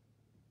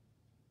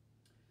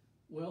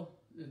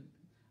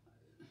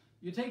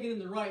take it in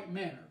the right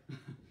manner.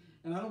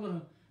 And I don't want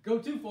to go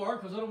too far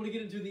because I don't want to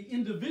get into the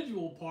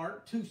individual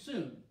part too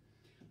soon.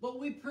 But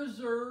we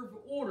preserve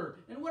order.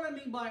 And what I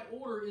mean by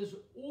order is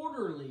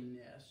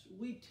orderliness.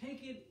 We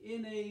take it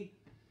in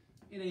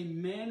a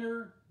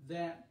manner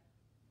that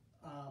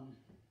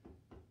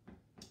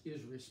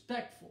is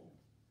respectful.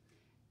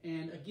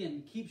 And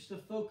again, keeps the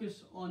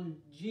focus on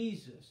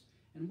Jesus.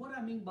 And what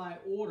I mean by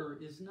order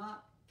is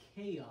not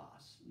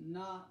chaos,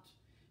 not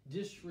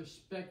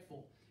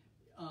disrespectful.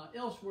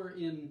 Elsewhere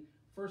in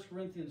 1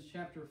 Corinthians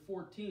chapter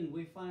 14,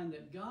 we find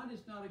that God is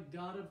not a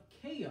God of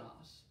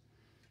chaos.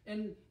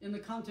 And in the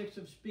context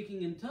of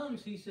speaking in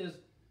tongues,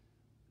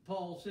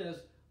 Paul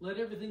says, let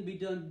everything be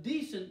done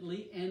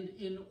decently and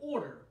in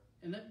order.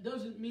 And that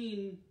doesn't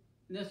mean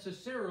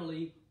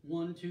necessarily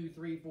 1, 2,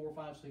 3, 4,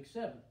 5, 6,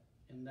 7.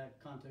 In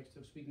that context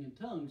of speaking in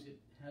tongues, it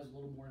has a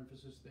little more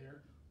emphasis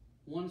there.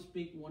 One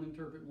speak, one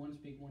interpret, one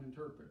speak, one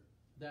interpret.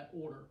 That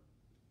order.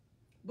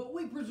 But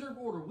we preserve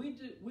order.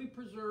 We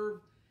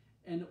preserve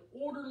an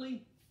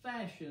orderly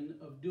fashion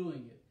of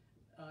doing it.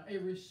 A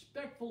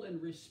respectful and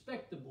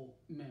respectable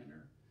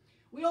manner.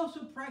 We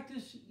also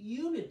practice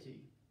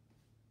unity.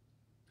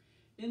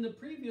 In the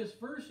previous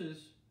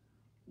verses,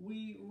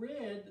 we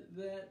read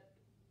that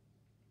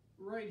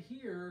right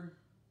here,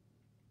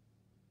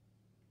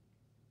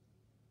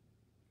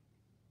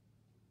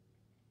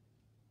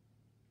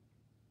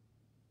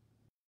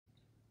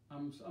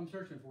 I'm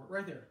searching for it.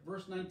 Right there,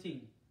 verse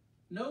 19.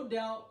 No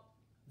doubt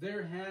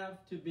there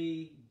have to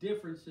be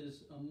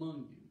differences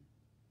among you.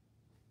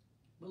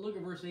 But look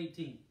at verse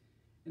 18.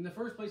 In the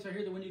first place, I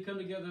hear that when you come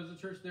together as a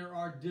church, there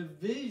are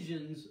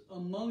divisions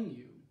among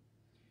you.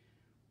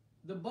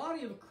 The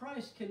body of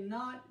Christ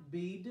cannot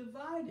be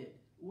divided.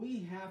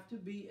 We have to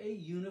be a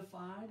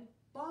unified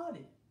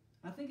body.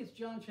 I think it's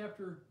John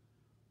chapter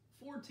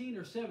 14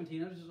 or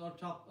 17. I'm just off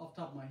the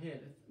top of my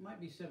head. It might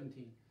be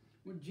 17.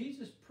 When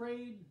Jesus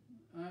prayed,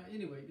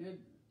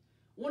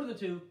 one of the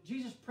two,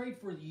 Jesus prayed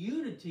for the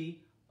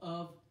unity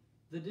of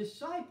the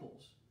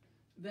disciples.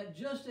 That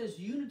just as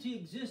unity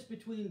exists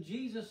between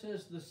Jesus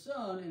as the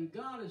Son and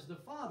God as the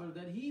Father,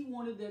 that he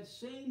wanted that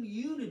same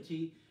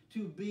unity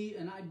to be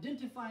an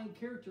identifying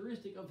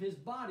characteristic of his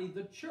body,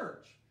 the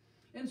church.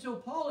 And so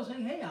Paul is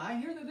saying, hey, I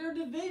hear that there are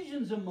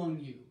divisions among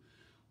you.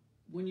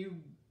 When you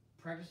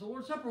practice the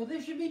Lord's Supper,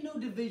 there should be no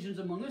divisions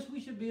among us.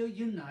 We should be a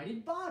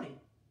united body.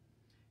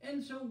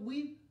 And so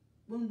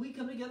when we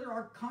come together,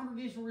 our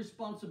congregational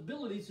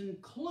responsibilities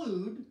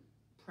include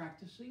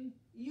practicing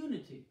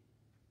unity.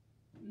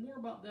 More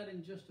about that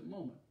in just a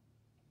moment.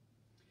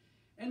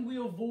 And we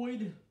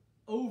avoid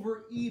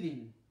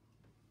overeating.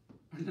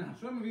 Now,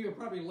 some of you are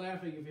probably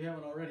laughing if you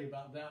haven't already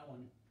about that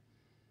one.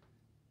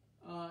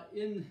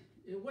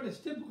 What is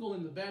typical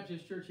in the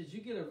Baptist church is you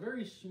get a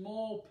very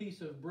small piece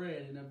of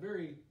bread and a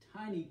very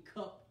tiny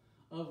cup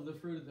of the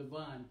fruit of the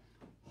vine.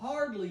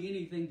 Hardly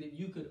anything that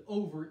you could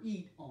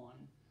overeat on.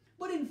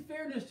 But in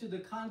fairness to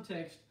the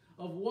context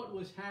of what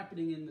was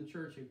happening in the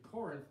church in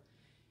Corinth,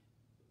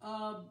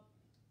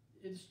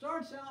 it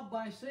starts out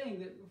by saying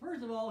that,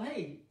 first of all,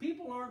 hey,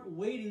 people aren't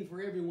waiting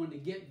for everyone to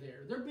get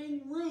there. They're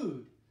being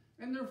rude,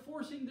 and they're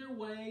forcing their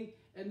way,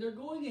 and they're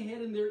going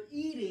ahead and they're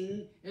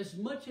eating as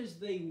much as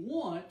they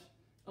want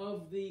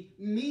of the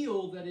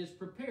meal that is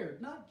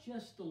prepared. Not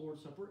just the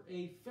Lord's Supper,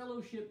 a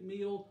fellowship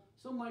meal.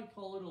 Some might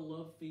call it a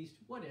love feast,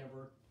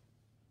 whatever.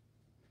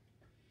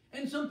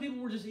 And some people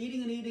were just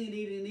eating and eating and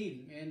eating and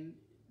eating. And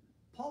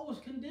Paul was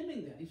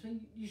condemning that. He's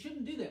saying you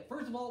shouldn't do that.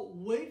 First of all,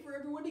 wait for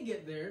everyone to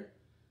get there.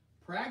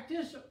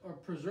 Practice or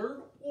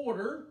preserve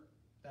order.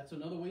 That's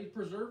another way to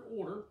preserve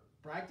order.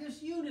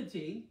 Practice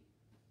unity.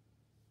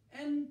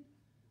 And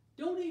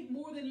don't eat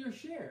more than your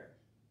share.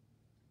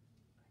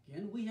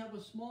 Again, we have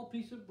a small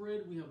piece of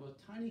bread. We have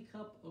a tiny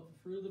cup of the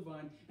fruit of the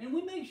vine. And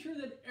we make sure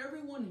that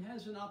everyone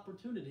has an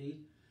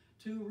opportunity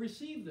to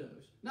receive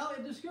those. Now,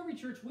 at Discovery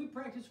Church, we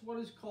practice what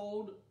is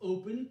called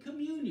open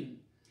communion.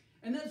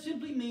 And that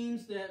simply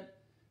means that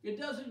it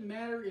doesn't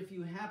matter if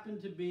you happen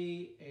to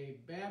be a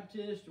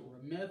Baptist or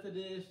a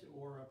Methodist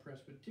or a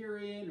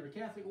Presbyterian or a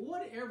Catholic,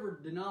 whatever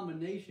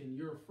denomination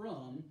you're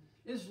from,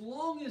 as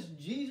long as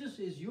Jesus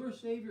is your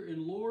Savior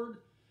and Lord,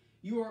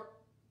 you are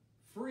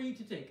free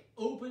to take,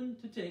 open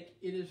to take.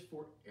 It is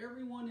for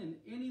everyone and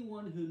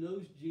anyone who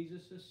knows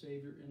Jesus as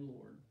Savior and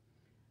Lord.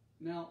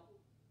 Now,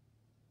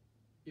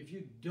 if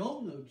you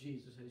don't know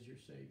Jesus as your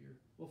Savior,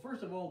 well,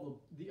 first of all,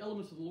 the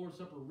elements of the Lord's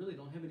Supper really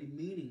don't have any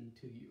meaning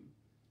to you.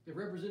 They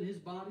represent his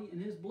body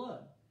and his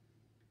blood.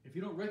 If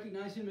you don't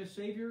recognize him as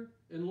Savior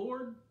and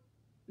Lord,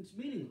 it's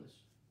meaningless.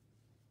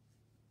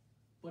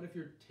 But if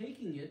you're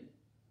taking it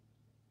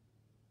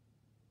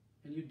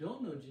and you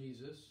don't know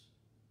Jesus,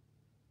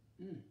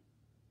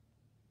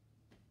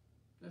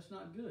 that's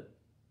not good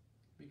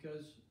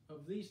because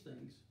of these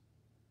things.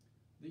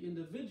 The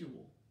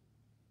individual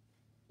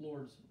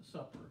Lord's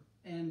Supper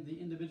and the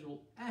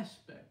individual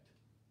aspect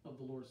of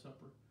the Lord's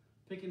Supper.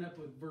 Picking up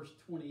with verse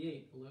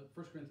 28,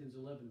 1 Corinthians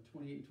 11,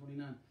 28 and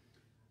 29.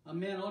 A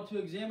man ought to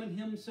examine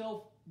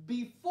himself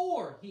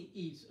before he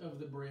eats of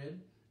the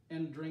bread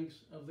and drinks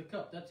of the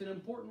cup. That's an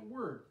important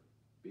word.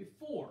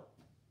 Before.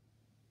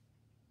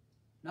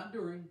 Not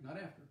during, not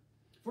after.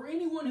 For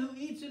anyone who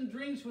eats and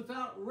drinks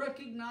without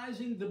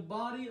recognizing the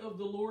body of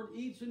the Lord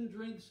eats and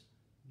drinks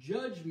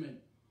judgment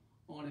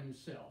on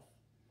himself.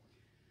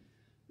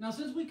 Now,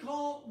 since we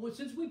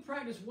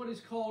practice what is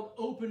called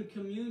open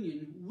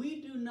communion,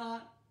 we do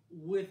not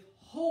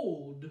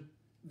withhold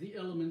the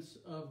elements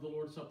of the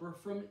Lord's Supper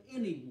from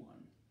anyone.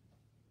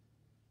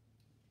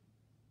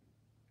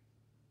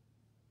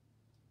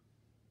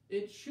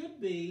 It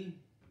should be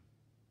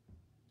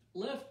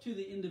left to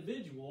the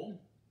individual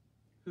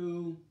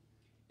who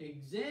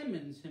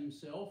examines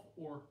himself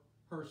or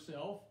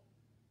herself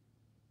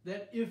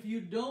that if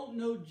you don't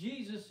know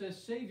Jesus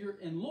as Savior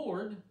and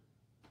Lord,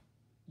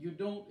 you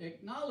don't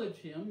acknowledge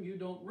Him, you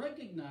don't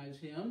recognize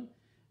Him,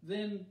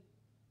 then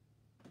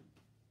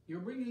you're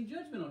bringing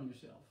judgment on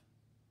yourself.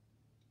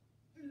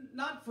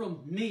 Not from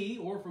me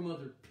or from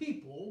other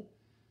people,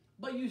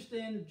 but you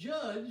stand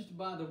judged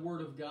by the Word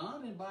of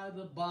God and by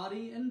the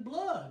body and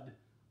blood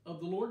of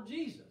the Lord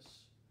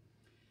Jesus.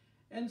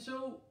 And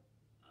so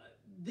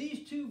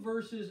these two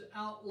verses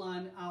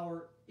outline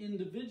our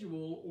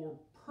individual or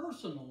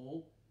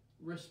personal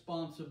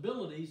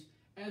responsibilities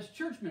as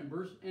church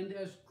members and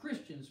as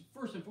Christians,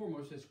 first and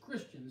foremost as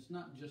Christians,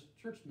 not just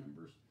church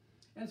members.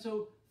 And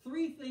so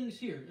three things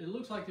here. It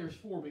looks like there's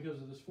four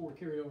because of this four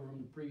carryover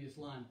from the previous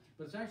line,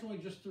 but it's actually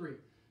just three.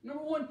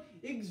 Number one,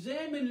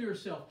 examine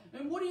yourself.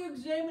 And what are you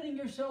examining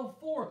yourself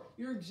for?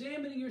 You're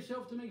examining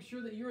yourself to make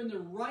sure that you're in the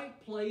right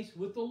place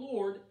with the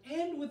Lord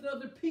and with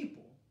other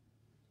people.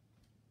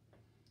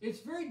 It's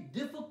very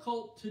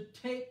difficult to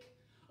take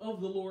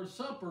of the Lord's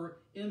Supper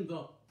in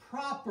the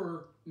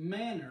proper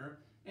manner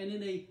and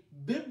in a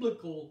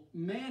biblical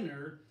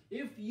manner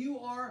if you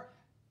are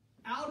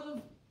out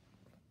of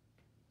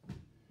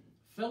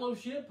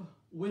fellowship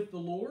with the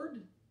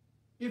Lord,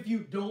 if you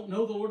don't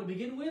know the Lord to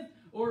begin with,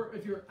 or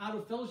if you're out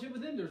of fellowship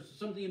with Him, there's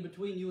something in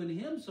between you and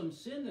Him, some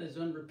sin that is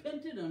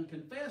unrepented,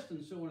 unconfessed,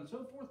 and so on and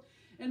so forth.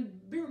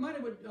 And be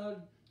reminded what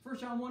 1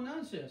 John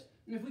 1:9 says.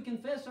 And if we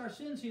confess our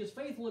sins, He is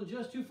faithful and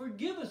just to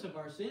forgive us of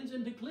our sins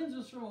and to cleanse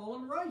us from all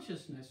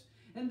unrighteousness.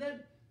 And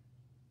that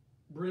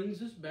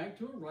brings us back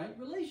to a right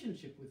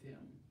relationship with Him.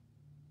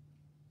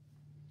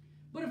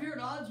 But if you're at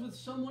odds with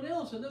someone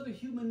else, another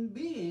human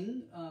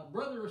being,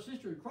 brother or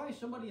sister in Christ,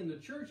 somebody in the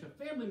church,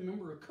 a family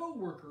member, a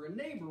co-worker, a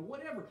neighbor,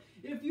 whatever,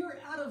 if you're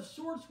out of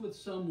sorts with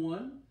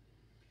someone,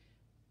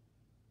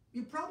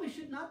 you probably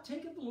should not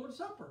take of the Lord's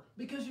Supper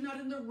because you're not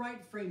in the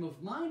right frame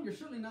of mind. You're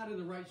certainly not in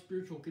the right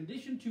spiritual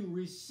condition to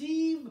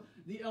receive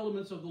the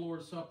elements of the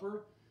Lord's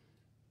Supper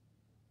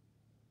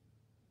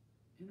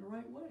in the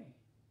right way.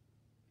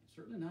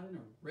 Certainly not in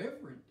a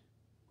reverent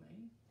way.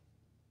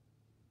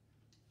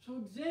 So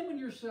examine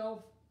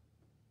yourself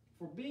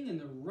for being in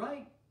the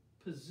right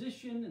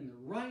position, in the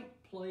right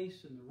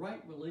place, in the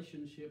right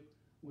relationship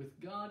with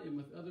God and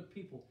with other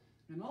people.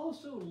 And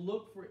also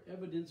look for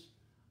evidence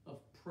of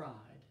pride.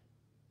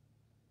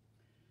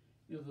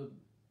 You know, the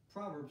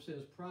proverb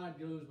says, pride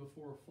goes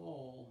before a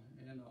fall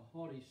and a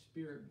haughty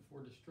spirit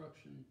before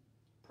destruction.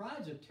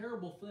 Pride's a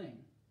terrible thing.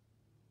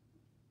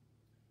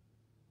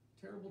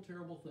 Terrible,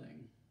 terrible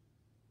thing.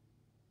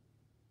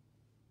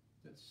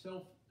 That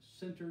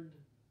self-centered,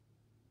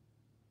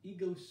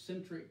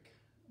 egocentric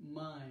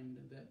mind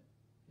that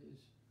is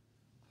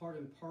part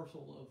and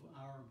parcel of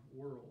our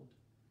world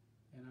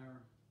and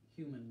our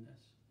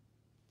humanness.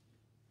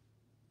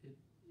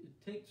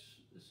 It takes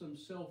some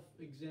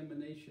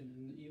self-examination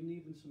and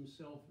even some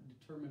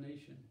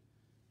self-determination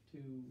to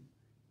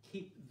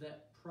keep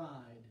that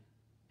pride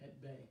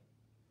at bay.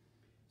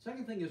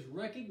 Second thing is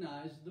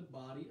recognize the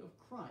body of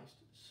Christ.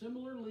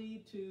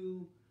 Similarly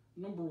to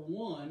number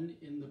one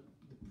in the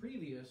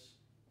previous,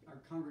 our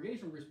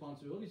congregational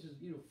responsibilities is,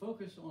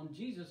 focus on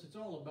Jesus. It's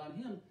all about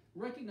Him.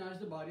 Recognize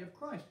the body of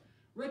Christ.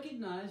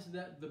 Recognize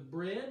that the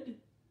bread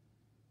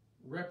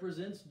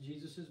represents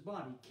Jesus'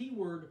 body.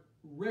 Keyword,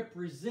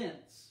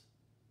 represents.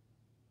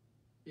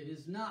 It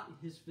is not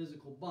His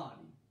physical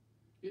body.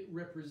 It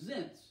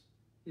represents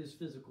His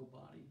physical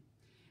body.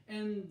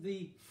 And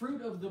the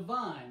fruit of the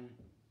vine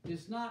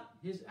is not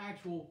His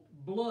actual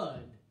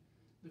blood.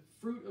 The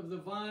fruit of the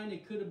vine,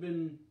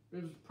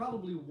 it was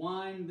probably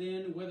wine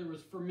then, whether it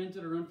was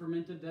fermented or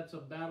unfermented, that's a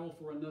battle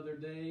for another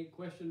day,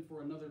 question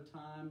for another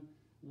time,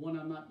 one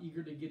I'm not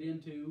eager to get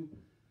into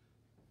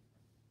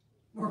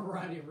for a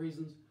variety of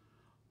reasons.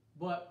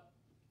 But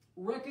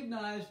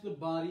recognize the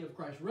body of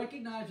Christ.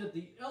 Recognize that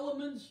the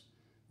elements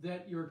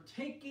that you're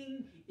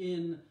taking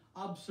in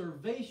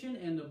observation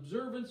and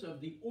observance of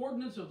the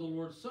ordinance of the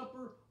Lord's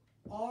Supper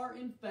are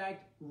in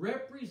fact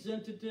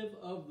representative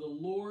of the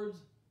Lord's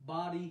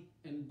body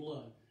and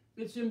blood.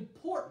 It's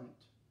important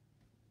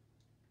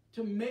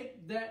to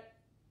make that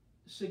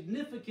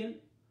significant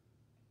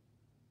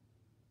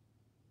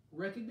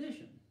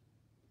recognition.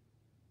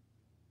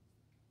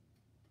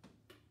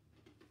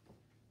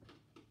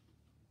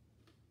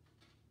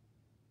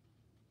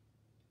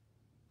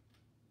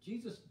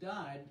 Jesus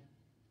died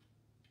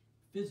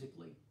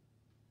physically.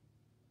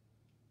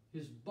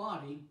 His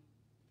body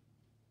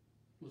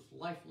was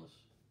lifeless.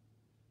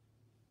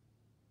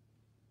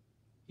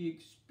 He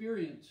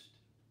experienced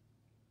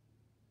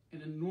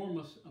an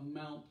enormous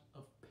amount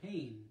of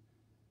pain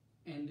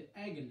and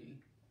agony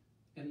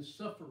and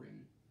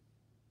suffering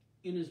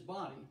in his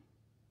body,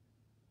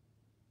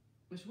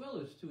 as well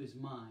as to his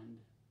mind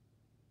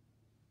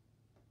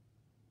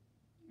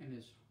and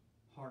his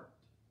heart,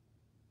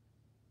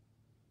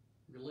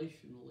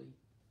 relationally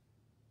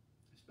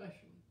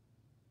especially.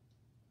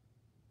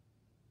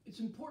 It's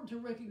important to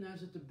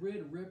recognize that the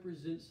bread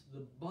represents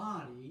the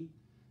body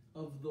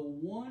of the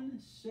one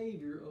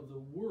Savior of the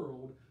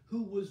world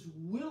who was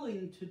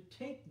willing to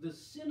take the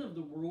sin of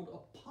the world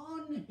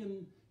upon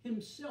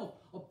himself,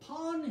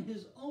 upon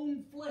his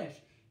own flesh.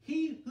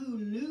 He who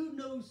knew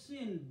no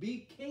sin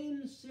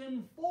became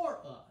sin for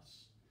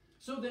us,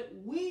 so that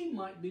we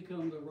might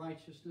become the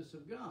righteousness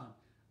of God,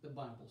 the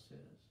Bible says.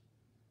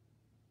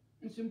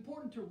 It's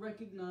important to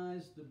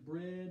recognize the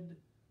bread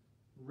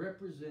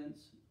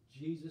represents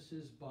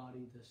Jesus'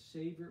 body, the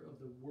Savior of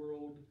the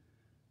world,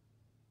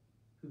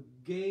 who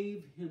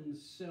gave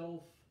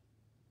himself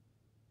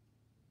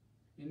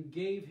and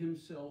gave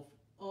himself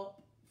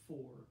up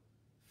for,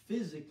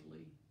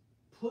 physically,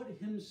 put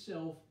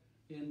himself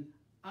in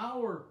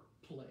our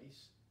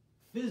place,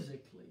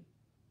 physically,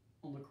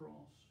 on the cross.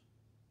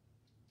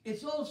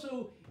 It's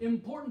also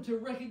important to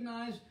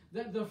recognize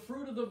that the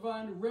fruit of the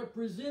vine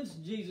represents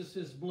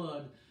Jesus'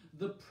 blood,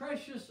 the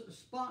precious,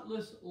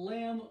 spotless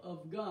Lamb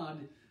of God,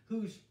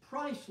 whose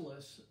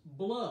priceless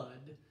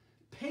blood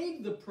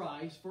paid the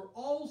price for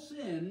all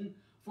sin,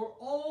 for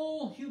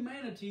all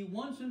humanity,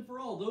 once and for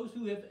all. Those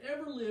who have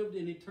ever lived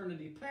in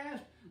eternity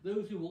past,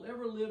 those who will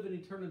ever live in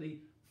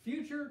eternity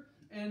future,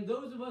 and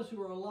those of us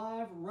who are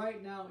alive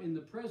right now in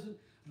the present.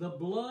 The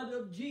blood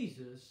of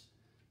Jesus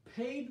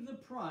paid the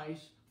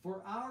price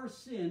for our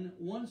sin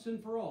once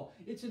and for all.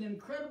 It's an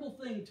incredible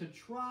thing to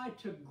try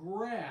to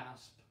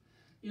grasp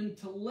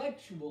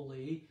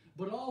intellectually,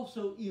 but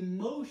also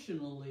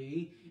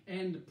emotionally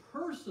and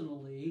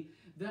personally,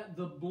 that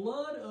the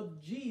blood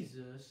of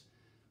Jesus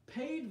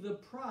paid the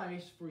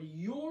price for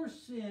your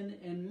sin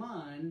and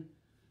mine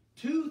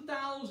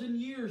 2,000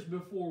 years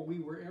before we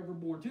were ever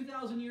born.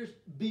 2,000 years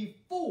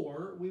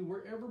before we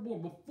were ever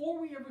born,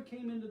 before we ever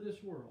came into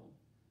this world.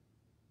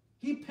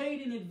 He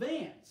paid in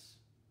advance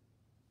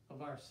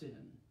of our sin.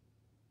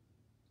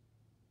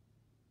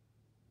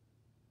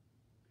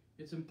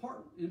 It's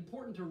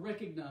important to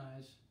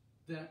recognize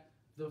that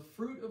the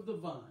fruit of the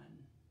vine,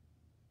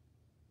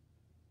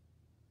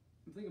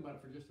 think about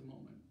it for just a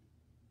moment,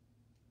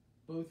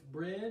 both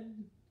bread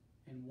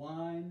and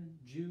wine,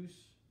 juice,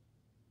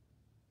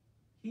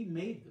 he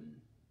made them.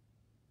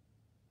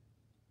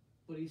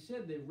 But he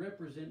said they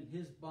represent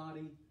his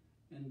body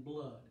and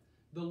blood.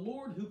 The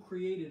Lord who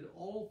created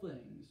all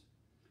things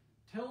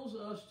tells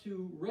us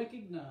to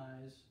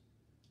recognize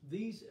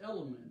these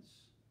elements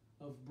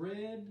of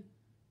bread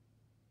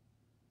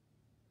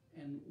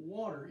and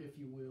water, if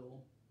you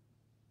will,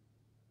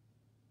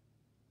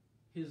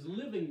 his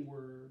living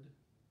word,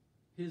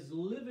 his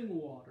living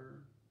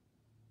water.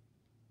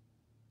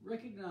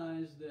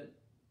 Recognize that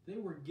they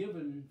were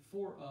given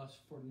for us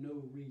for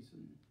no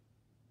reason,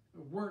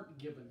 or weren't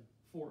given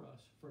for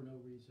us for no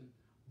reason,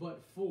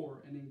 but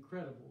for an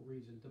incredible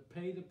reason, to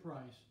pay the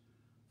price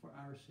for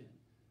our sin.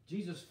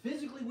 Jesus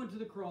physically went to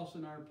the cross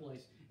in our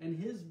place, and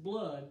his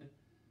blood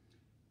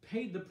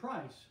paid the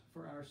price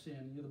for our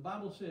sin. You know, the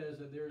Bible says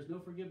that there is no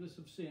forgiveness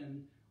of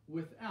sin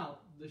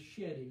without the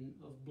shedding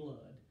of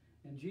blood.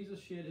 And Jesus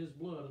shed his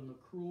blood on the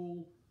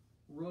cruel,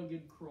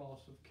 rugged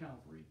cross of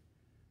Calvary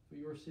for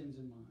your sins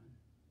and mine.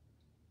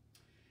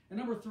 And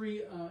number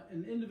three,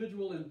 an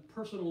individual and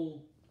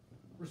personal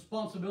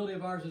responsibility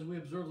of ours as we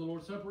observe the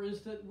Lord's Supper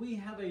is that we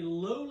have a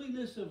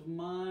lowliness of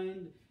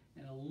mind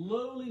and a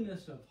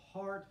lowliness of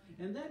heart,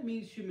 and that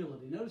means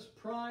humility. Notice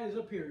pride is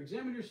up here.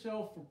 Examine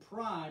yourself for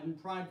pride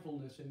and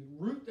pridefulness and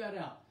root that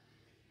out.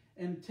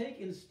 And take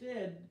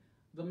instead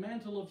the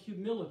mantle of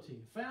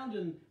humility, found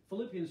in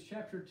Philippians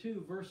chapter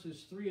 2,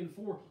 verses 3 and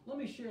 4. Let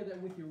me share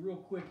that with you real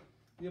quick.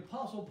 The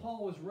Apostle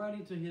Paul was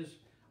writing to his,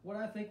 what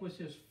I think was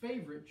his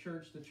favorite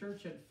church, the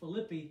church at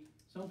Philippi.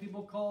 Some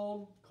people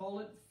call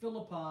it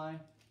Philippi.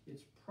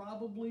 It's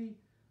probably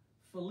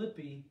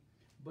Philippi.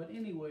 But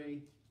anyway,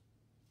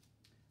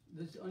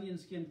 this onion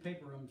skin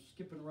paper, I'm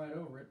skipping right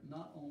over it,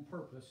 not on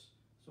purpose.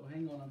 So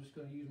hang on, I'm just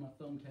going to use my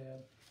thumb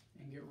tab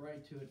and get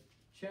right to it.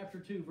 Chapter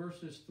 2,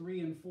 verses 3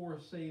 and 4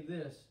 say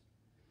this: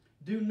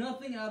 do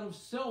nothing out of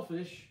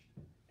selfish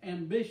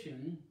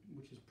ambition,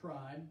 which is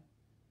pride,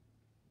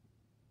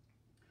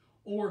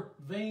 or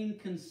vain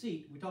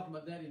conceit. We talked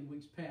about that in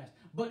weeks past.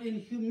 But in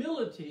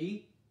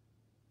humility,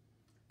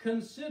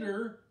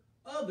 consider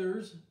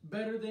others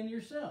better than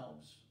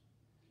yourselves.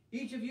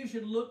 Each of you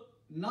should look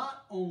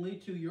not only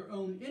to your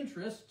own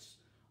interests,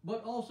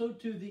 but also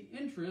to the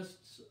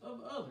interests of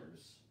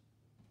others.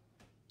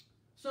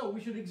 So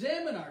we should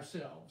examine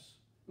ourselves.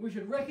 We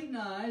should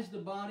recognize the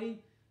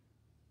body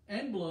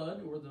and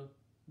blood, or the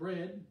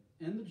bread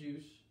and the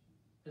juice,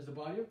 as the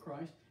body of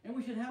Christ, and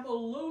we should have a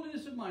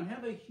lowliness of mind,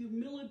 have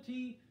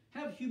humility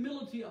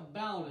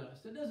about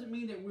us. That doesn't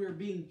mean that we're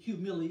being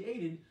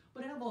humiliated,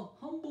 but have a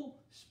humble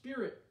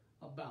spirit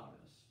about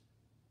us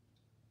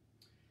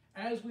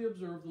as we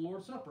observe the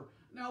Lord's Supper.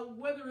 Now,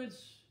 whether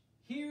it's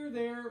here,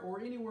 there,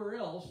 or anywhere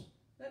else,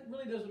 that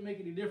really doesn't make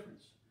any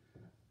difference.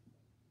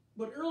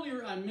 But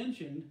earlier I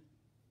mentioned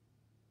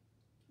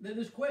that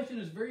this question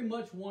is very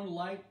much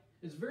like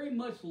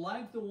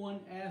the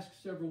one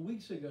asked several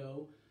weeks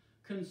ago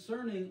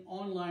concerning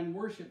online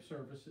worship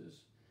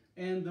services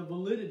and the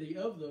validity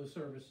of those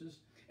services.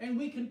 And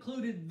we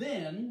concluded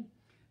then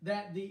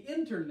that the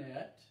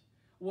internet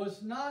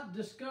was not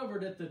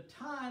discovered at the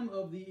time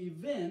of the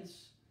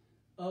events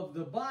of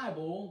the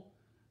Bible,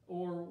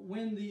 or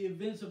when the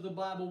events of the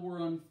Bible were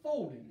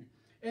unfolding.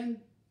 And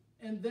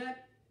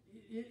that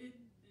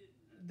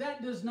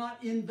does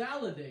not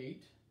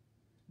invalidate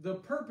the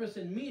purpose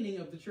and meaning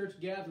of the church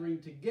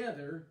gathering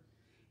together,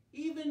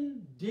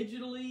 even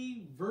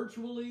digitally,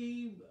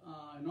 virtually,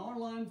 an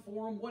online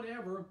forum,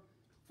 whatever,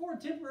 for a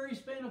temporary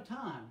span of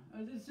time.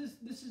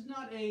 This is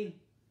not a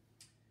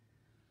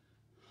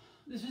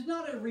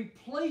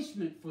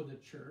replacement for the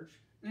church,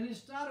 and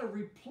it's not a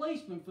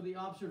replacement for the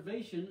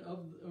observation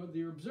of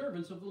the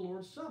observance of the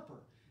Lord's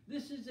Supper.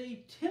 This is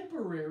a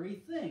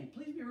temporary thing.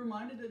 Please be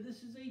reminded that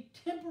this is a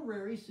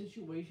temporary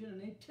situation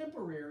and a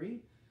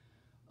temporary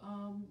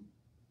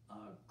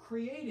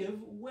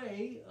creative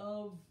way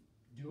of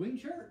doing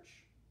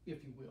church,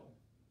 if you will.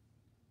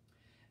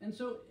 And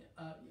so,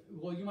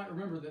 you might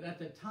remember that at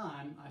the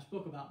time I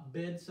spoke about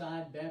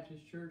Bedside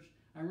Baptist Church.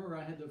 I remember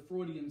I had the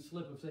Freudian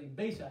slip of saying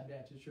Bayside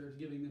Baptist Church,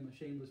 giving them a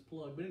shameless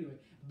plug. But anyway,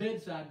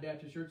 Bedside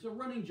Baptist Church. It's a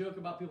running joke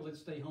about people that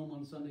stay home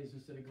on Sundays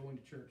instead of going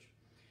to church.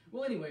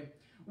 Well, anyway,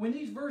 when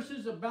these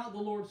verses about the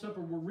Lord's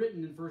Supper were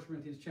written in 1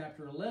 Corinthians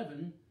chapter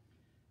 11,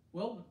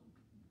 well,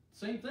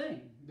 same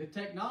thing. The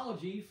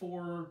technology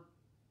for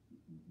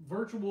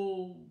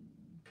virtual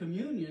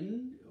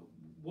communion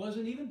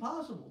wasn't even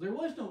possible. There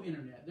was no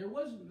internet. There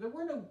weren't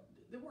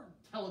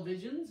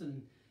televisions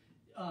and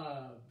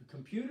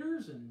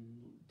computers and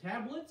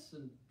tablets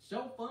and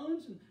cell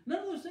phones, and none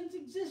of those things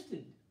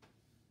existed.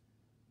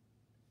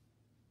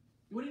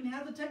 We didn't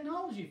have the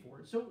technology for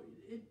it, so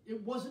it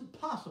wasn't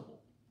possible.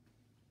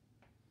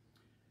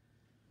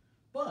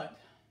 But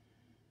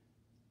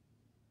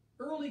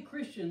early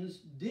Christians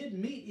did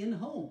meet in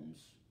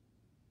homes.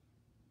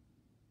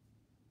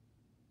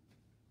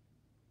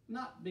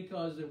 Not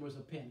because there was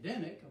a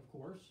pandemic, of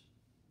course,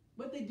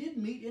 but they did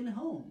meet in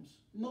homes.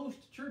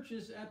 Most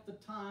churches at the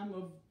time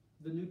of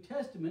the New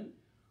Testament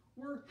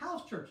were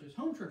house churches,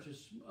 home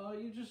churches,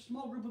 just a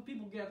small group of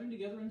people gathering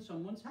together in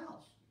someone's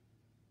house.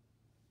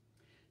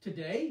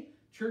 Today,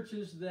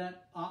 churches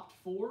that opt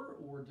for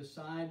or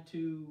decide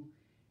to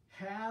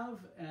have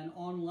an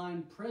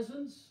online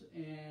presence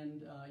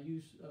and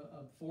use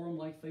a forum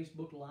like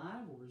Facebook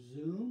Live or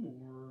Zoom,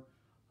 or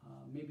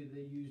maybe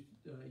they use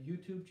a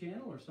YouTube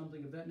channel or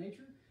something of that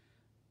nature.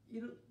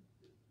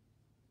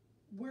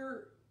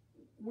 We're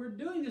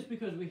doing this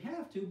because we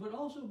have to, but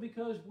also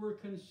because we're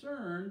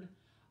concerned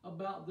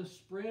about the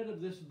spread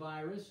of this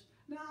virus.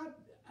 Now,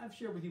 I've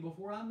shared with you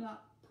before, I'm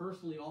not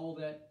personally all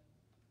that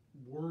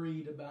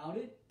worried about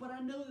it, but I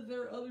know that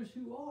there are others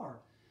who are.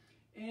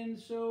 And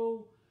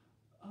so,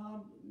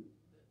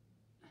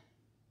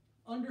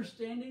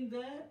 understanding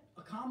that,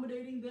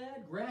 accommodating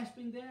that,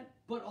 grasping that,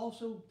 but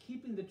also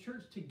keeping the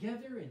church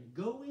together and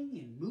going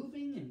and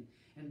moving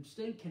and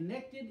staying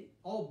connected,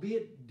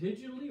 albeit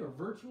digitally or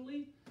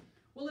virtually,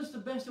 well, it's the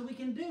best that we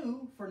can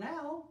do for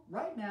now,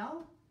 right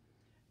now.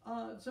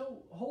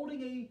 So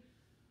holding a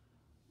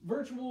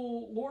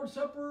virtual Lord's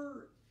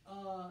Supper,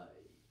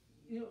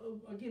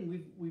 again,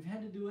 we've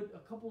had to do it a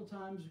couple of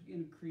times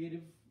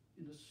creatively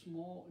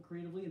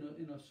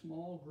in a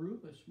small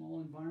group, a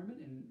small environment,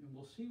 and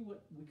we'll see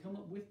what we come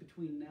up with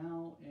between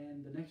now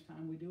and the next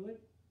time we do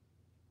it.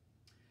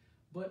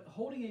 But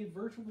holding a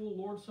virtual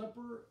Lord's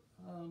Supper,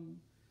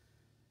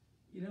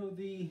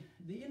 the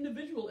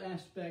individual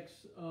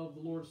aspects of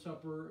the Lord's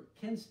Supper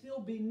can still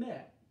be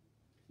met.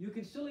 You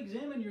can still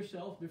examine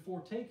yourself before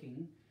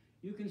taking.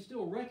 You can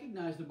still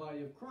recognize the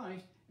body of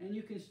Christ, and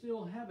you can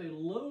still have a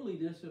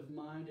lowliness of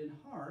mind and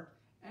heart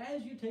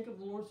as you take up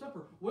the Lord's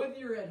Supper. Whether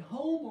you're at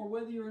home or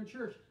whether you're in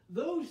church,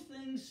 those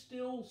things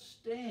still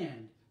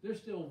stand. They're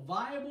still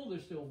viable, they're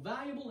still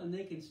valuable, and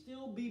they can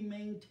still be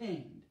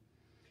maintained.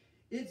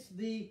 It's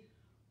the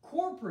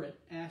corporate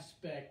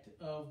aspect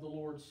of the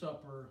Lord's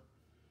Supper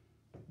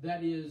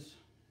that is,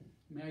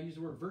 may I use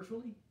the word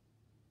virtually?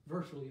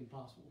 Virtually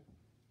impossible,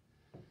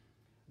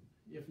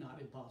 if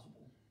not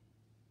impossible.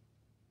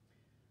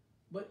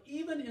 But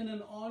even in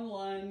an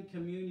online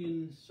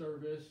communion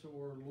service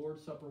or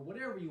Lord's Supper,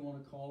 whatever you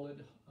want to call it,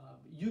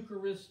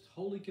 Eucharist,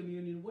 Holy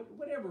Communion,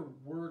 whatever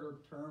word or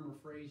term or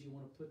phrase you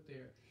want to put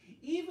there,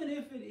 even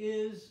if it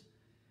is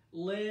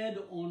led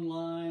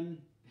online,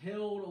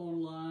 held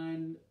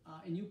online,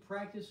 and you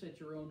practice at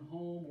your own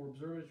home or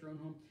observe at your own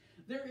home,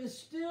 there is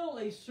still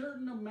a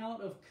certain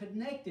amount of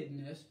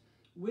connectedness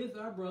with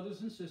our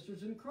brothers and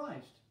sisters in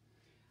Christ.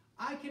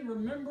 I can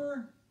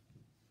remember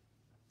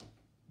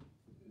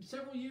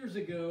several years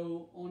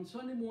ago on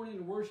Sunday morning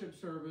in worship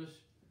service,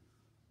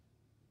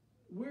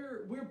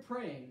 we're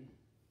praying.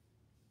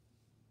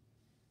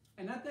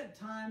 And at that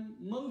time,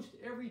 most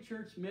every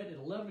church met at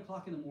 11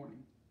 o'clock in the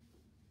morning.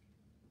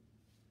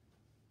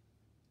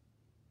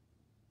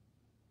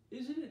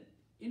 Isn't it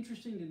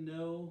interesting to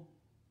know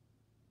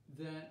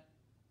that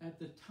at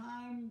the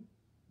time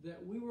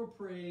that we were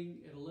praying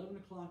at 11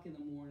 o'clock in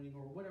the morning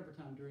or whatever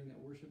time during that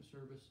worship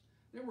service,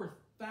 there were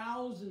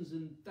thousands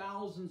and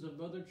thousands of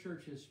other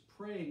churches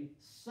praying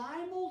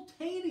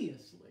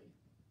simultaneously.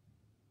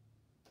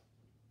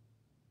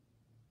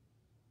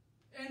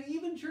 And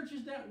even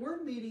churches that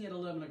weren't meeting at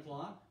 11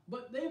 o'clock,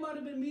 but they might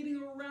have been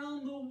meeting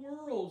around the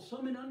world,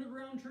 some in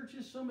underground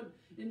churches, some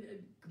in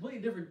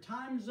completely different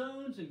time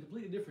zones and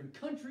completely different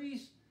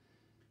countries.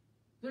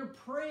 They're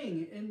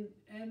praying,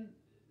 and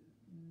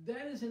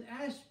that is an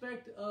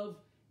aspect of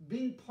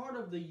being part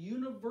of the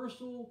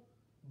universal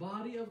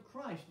body of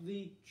Christ,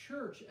 the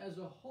church as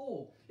a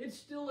whole. It's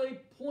still a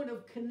point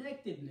of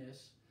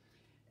connectedness.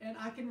 And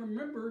I can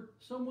remember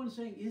someone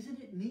saying,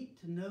 isn't it neat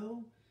to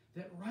know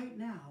that right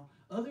now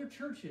other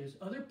churches,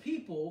 other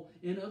people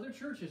in other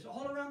churches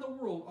all around the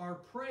world are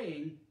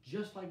praying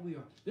just like we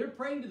are. They're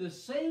praying to the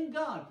same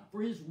God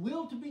for His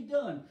will to be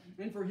done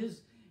and for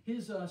His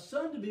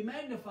Son to be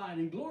magnified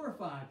and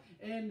glorified,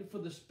 and for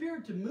the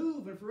Spirit to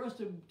move and for us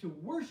to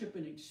worship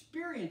and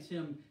experience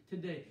Him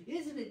today.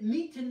 Isn't it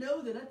neat to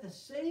know that at the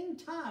same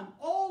time,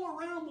 all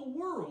around the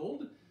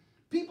world,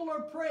 people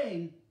are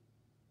praying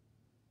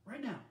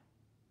right now?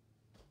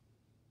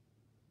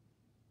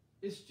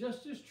 It's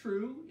just as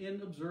true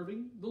in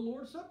observing the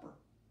Lord's Supper.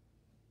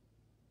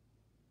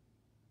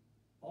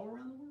 All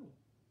around the world.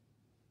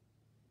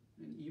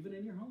 And even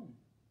in your home.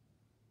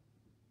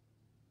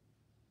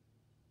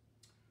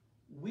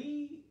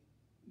 We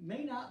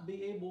may not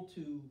be able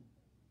to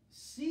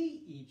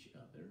see each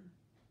other,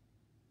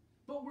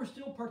 but we're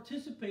still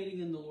participating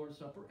in the Lord's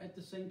Supper at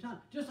the same time.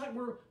 Just like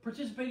we're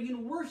participating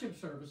in worship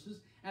services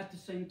at the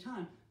same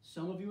time.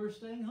 Some of you are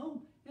staying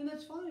home, and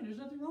that's fine. There's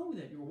nothing wrong with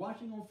that. You're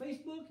watching on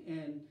Facebook,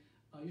 and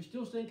you're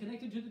still staying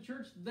connected to the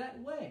church that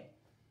way.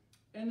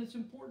 And it's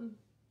important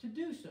to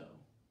do so.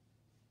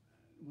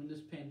 When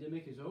this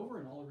pandemic is over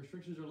and all the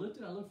restrictions are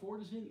lifted, I look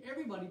forward to seeing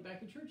everybody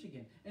back at church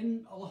again.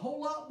 And a whole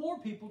lot more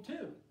people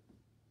too.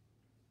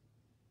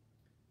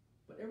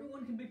 But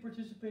everyone can be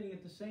participating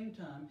at the same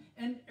time.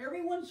 And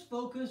everyone's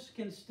focus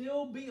can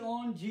still be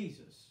on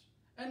Jesus.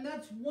 And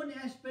that's one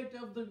aspect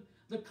of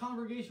the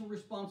congregational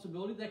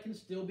responsibility that can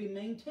still be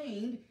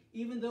maintained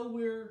even though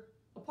we're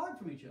apart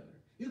from each other.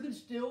 You can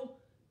still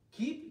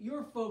keep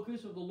your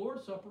focus of the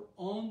Lord's Supper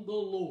on the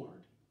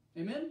Lord.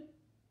 Amen?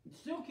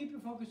 Still keep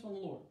your focus on the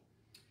Lord.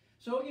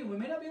 So again, we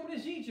may not be able to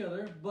see each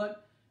other,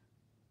 but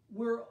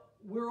we're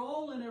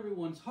all in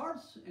everyone's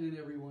hearts and in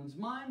everyone's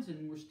minds,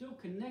 and we're still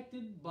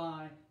connected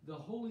by the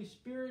Holy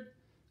Spirit,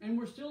 and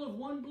we're still of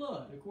one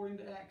blood, according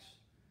to Acts.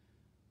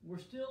 We're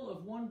still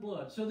of one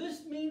blood. So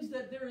this means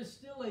that there is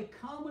still a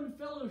common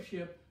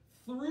fellowship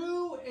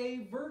through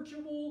a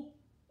virtual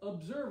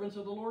observance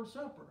of the Lord's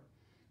Supper.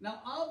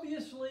 Now,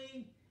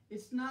 obviously,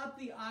 it's not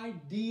the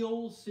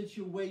ideal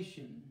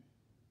situation.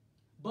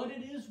 But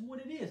it is what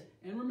it is.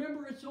 And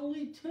remember, it's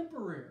only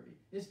temporary.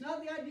 It's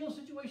not the ideal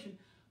situation,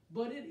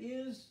 but it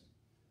is,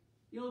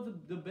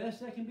 the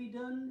best that can be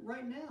done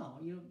right now.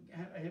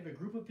 Have a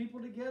group of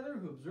people together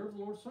who observe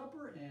the Lord's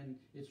Supper, and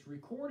it's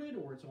recorded,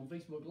 or it's on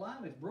Facebook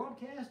Live, it's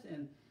broadcast,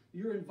 and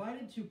you're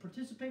invited to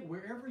participate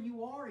wherever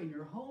you are, in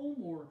your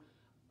home, or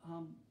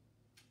I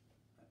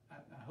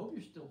hope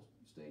you're still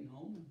staying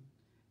home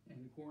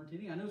and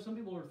quarantining. I know some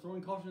people are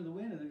throwing caution to the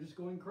wind, and they're just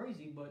going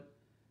crazy, but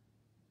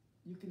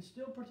you can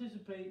still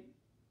participate,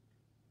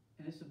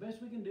 and it's the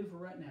best we can do for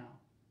right now.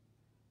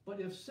 But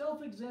if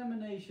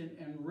self-examination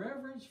and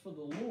reverence for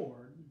the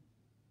Lord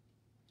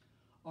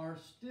are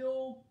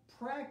still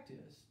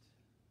practiced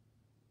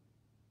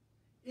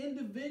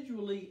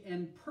individually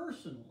and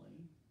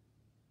personally,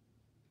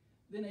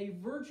 then a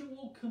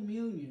virtual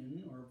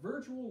communion or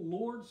virtual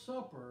Lord's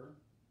Supper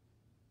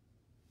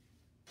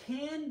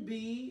can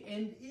be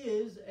and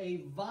is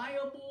a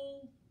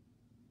viable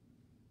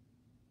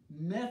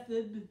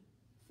method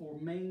for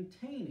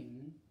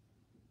maintaining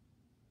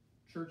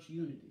church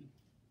unity.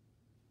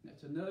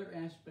 That's another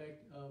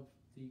aspect of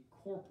the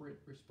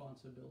corporate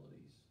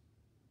responsibilities.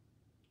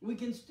 We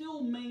can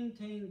still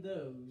maintain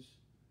those,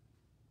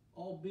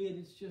 albeit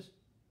it's just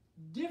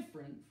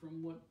different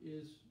from what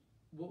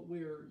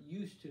we're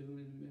used to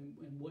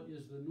and what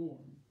is the norm.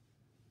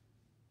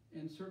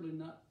 And certainly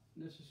not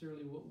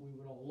necessarily what we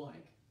would all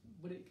like,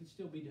 but it can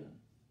still be done.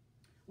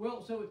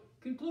 Well, so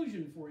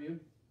conclusion for you.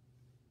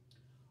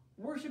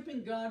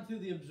 Worshiping God through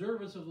the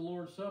observance of the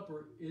Lord's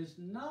Supper is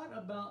not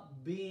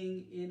about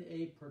being in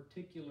a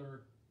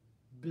particular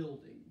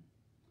building.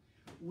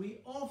 We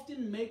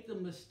often make the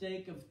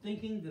mistake of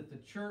thinking that the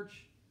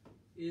church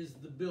is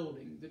the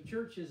building. The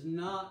church is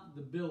not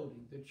the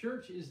building. The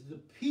church is the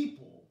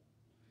people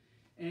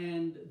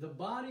and the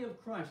body of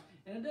Christ.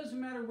 And it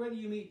doesn't matter whether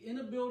you meet in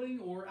a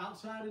building or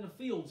outside in a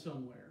field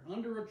somewhere,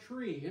 under a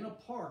tree, in a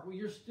park. Well,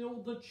 you're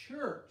still the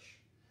church.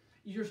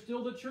 You're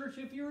still the church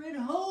if you're at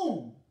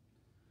home.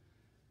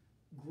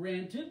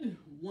 Granted,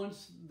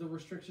 once the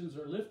restrictions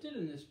are lifted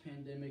and this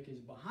pandemic is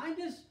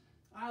behind us,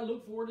 I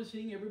look forward to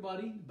seeing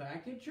everybody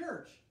back at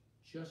church,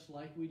 just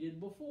like we did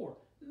before.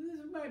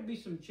 There might be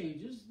some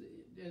changes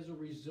as a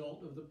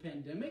result of the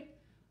pandemic,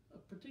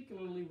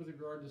 particularly with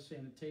regard to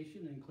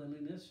sanitation and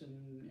cleanliness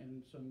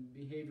and some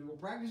behavioral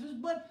practices,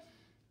 but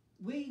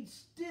we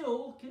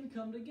still can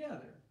come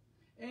together.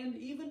 And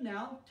even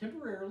now,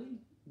 temporarily,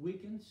 we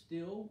can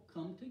still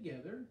come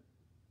together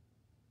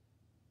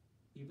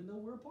even though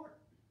we're apart.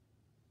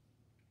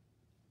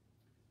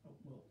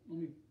 Well, let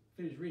me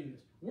finish reading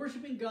this.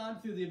 Worshiping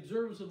God through the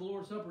observance of the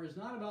Lord's Supper is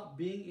not about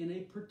being in a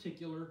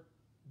particular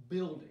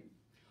building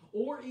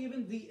or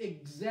even the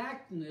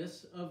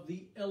exactness of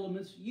the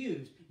elements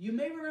used. You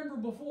may remember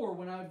before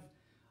when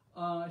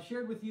I've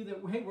shared with you that,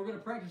 hey, we're going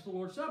to practice the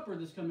Lord's Supper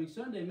this coming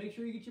Sunday. Make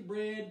sure you get your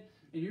bread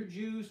and your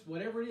juice,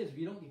 whatever it is. If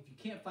you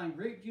can't find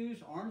grape juice,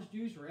 orange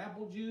juice, or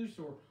apple juice,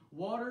 or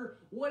water,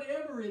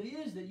 whatever it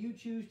is that you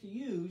choose to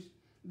use,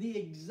 the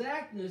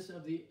exactness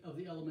of the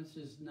elements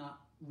is not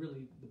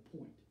really the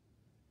point.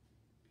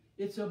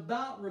 It's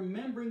about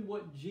remembering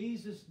what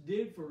Jesus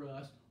did for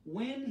us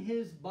when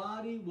his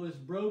body was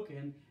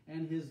broken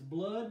and his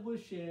blood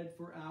was shed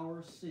for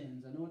our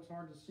sins. I know it's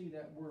hard to see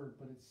that word,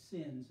 but it's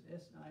sins,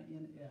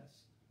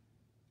 S-I-N-S.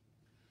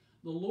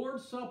 The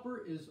Lord's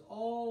Supper is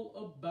all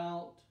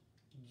about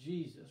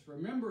Jesus.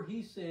 Remember,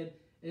 he said,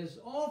 as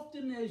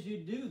often as you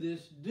do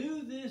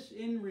this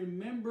in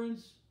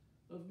remembrance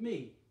of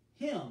me.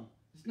 Him.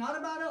 It's not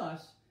about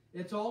us.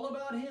 It's all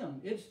about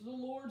him. It's the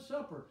Lord's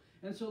Supper.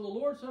 And so the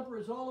Lord's Supper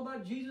is all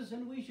about Jesus,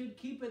 and we should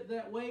keep it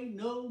that way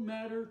no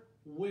matter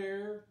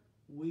where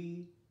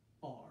we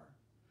are.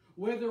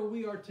 Whether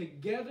we are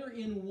together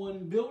in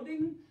one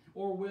building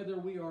or whether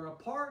we are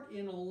apart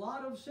in a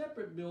lot of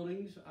separate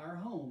buildings, our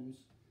homes,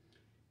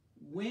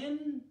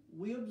 when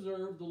we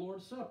observe the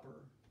Lord's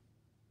Supper,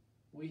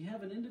 we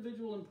have an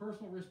individual and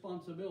personal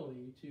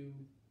responsibility to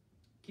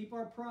keep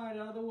our pride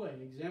out of the way,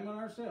 examine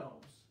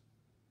ourselves,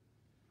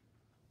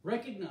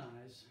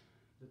 recognize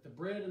that the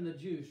bread and the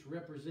juice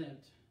represent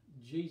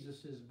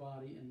Jesus'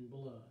 body and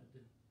blood,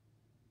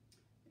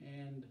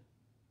 and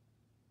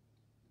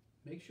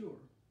make sure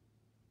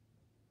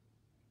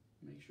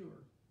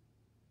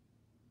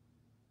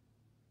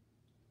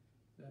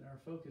that our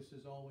focus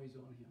is always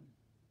on him.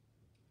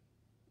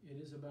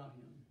 It is about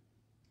him.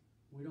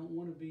 We don't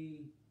want to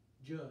be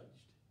judged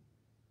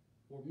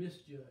or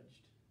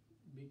misjudged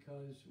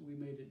because we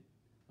made it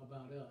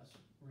about us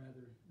rather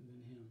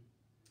than him.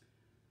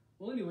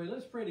 Well, anyway,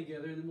 let's pray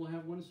together, and then we'll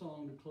have one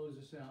song to close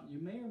us out. You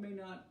may or may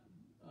not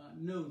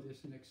know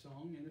this next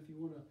song, and if you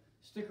want to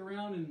stick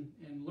around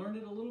and learn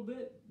it a little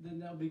bit, then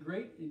that would be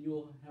great, and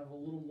you'll have a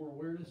little more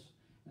awareness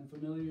and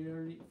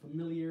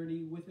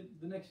familiarity with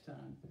it the next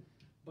time.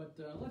 But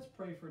let's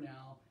pray for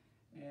now,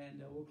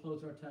 and we'll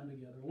close our time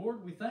together.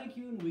 Lord, we thank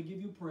you and we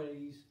give you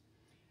praise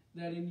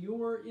that in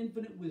your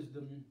infinite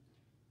wisdom,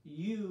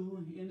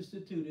 you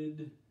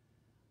instituted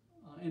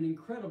an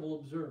incredible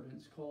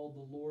observance called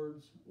the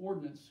Lord's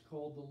ordinance,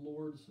 called the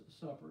Lord's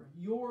Supper.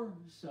 Your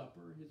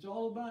supper. It's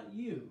all about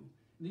you.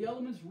 The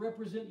elements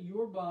represent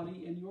your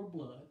body and your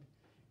blood.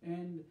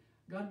 And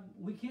God,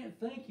 we can't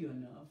thank you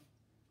enough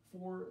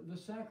for the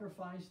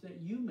sacrifice that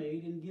you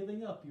made in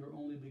giving up your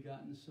only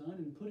begotten Son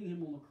and putting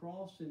him on the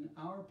cross in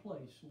our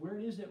place, where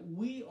it is that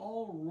we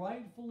all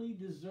rightfully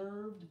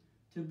deserved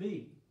to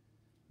be,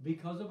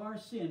 because of our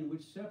sin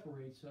which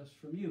separates us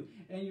from you.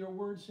 And your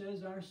word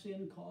says our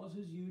sin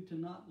causes you to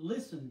not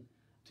listen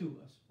to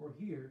us or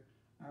hear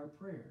our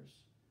prayers.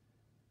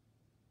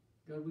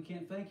 God, we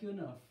can't thank you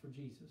enough for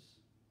Jesus.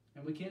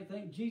 And we can't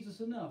thank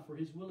Jesus enough for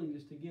his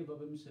willingness to give of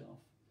himself.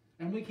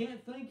 And we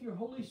can't thank your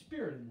Holy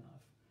Spirit enough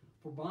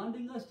for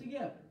bonding us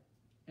together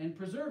and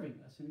preserving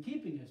us and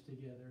keeping us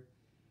together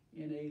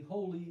in a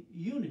holy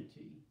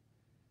unity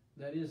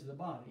that is the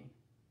body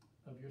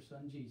of your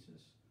Son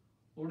Jesus.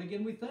 Lord,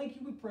 again, we thank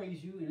you, we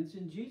praise you, and it's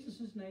in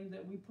Jesus' name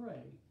that we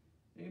pray.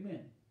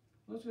 Amen.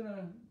 We're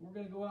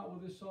going to go out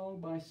with a song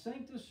by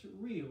Sanctus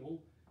Real.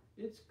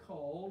 It's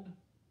called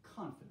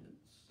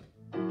Confidence.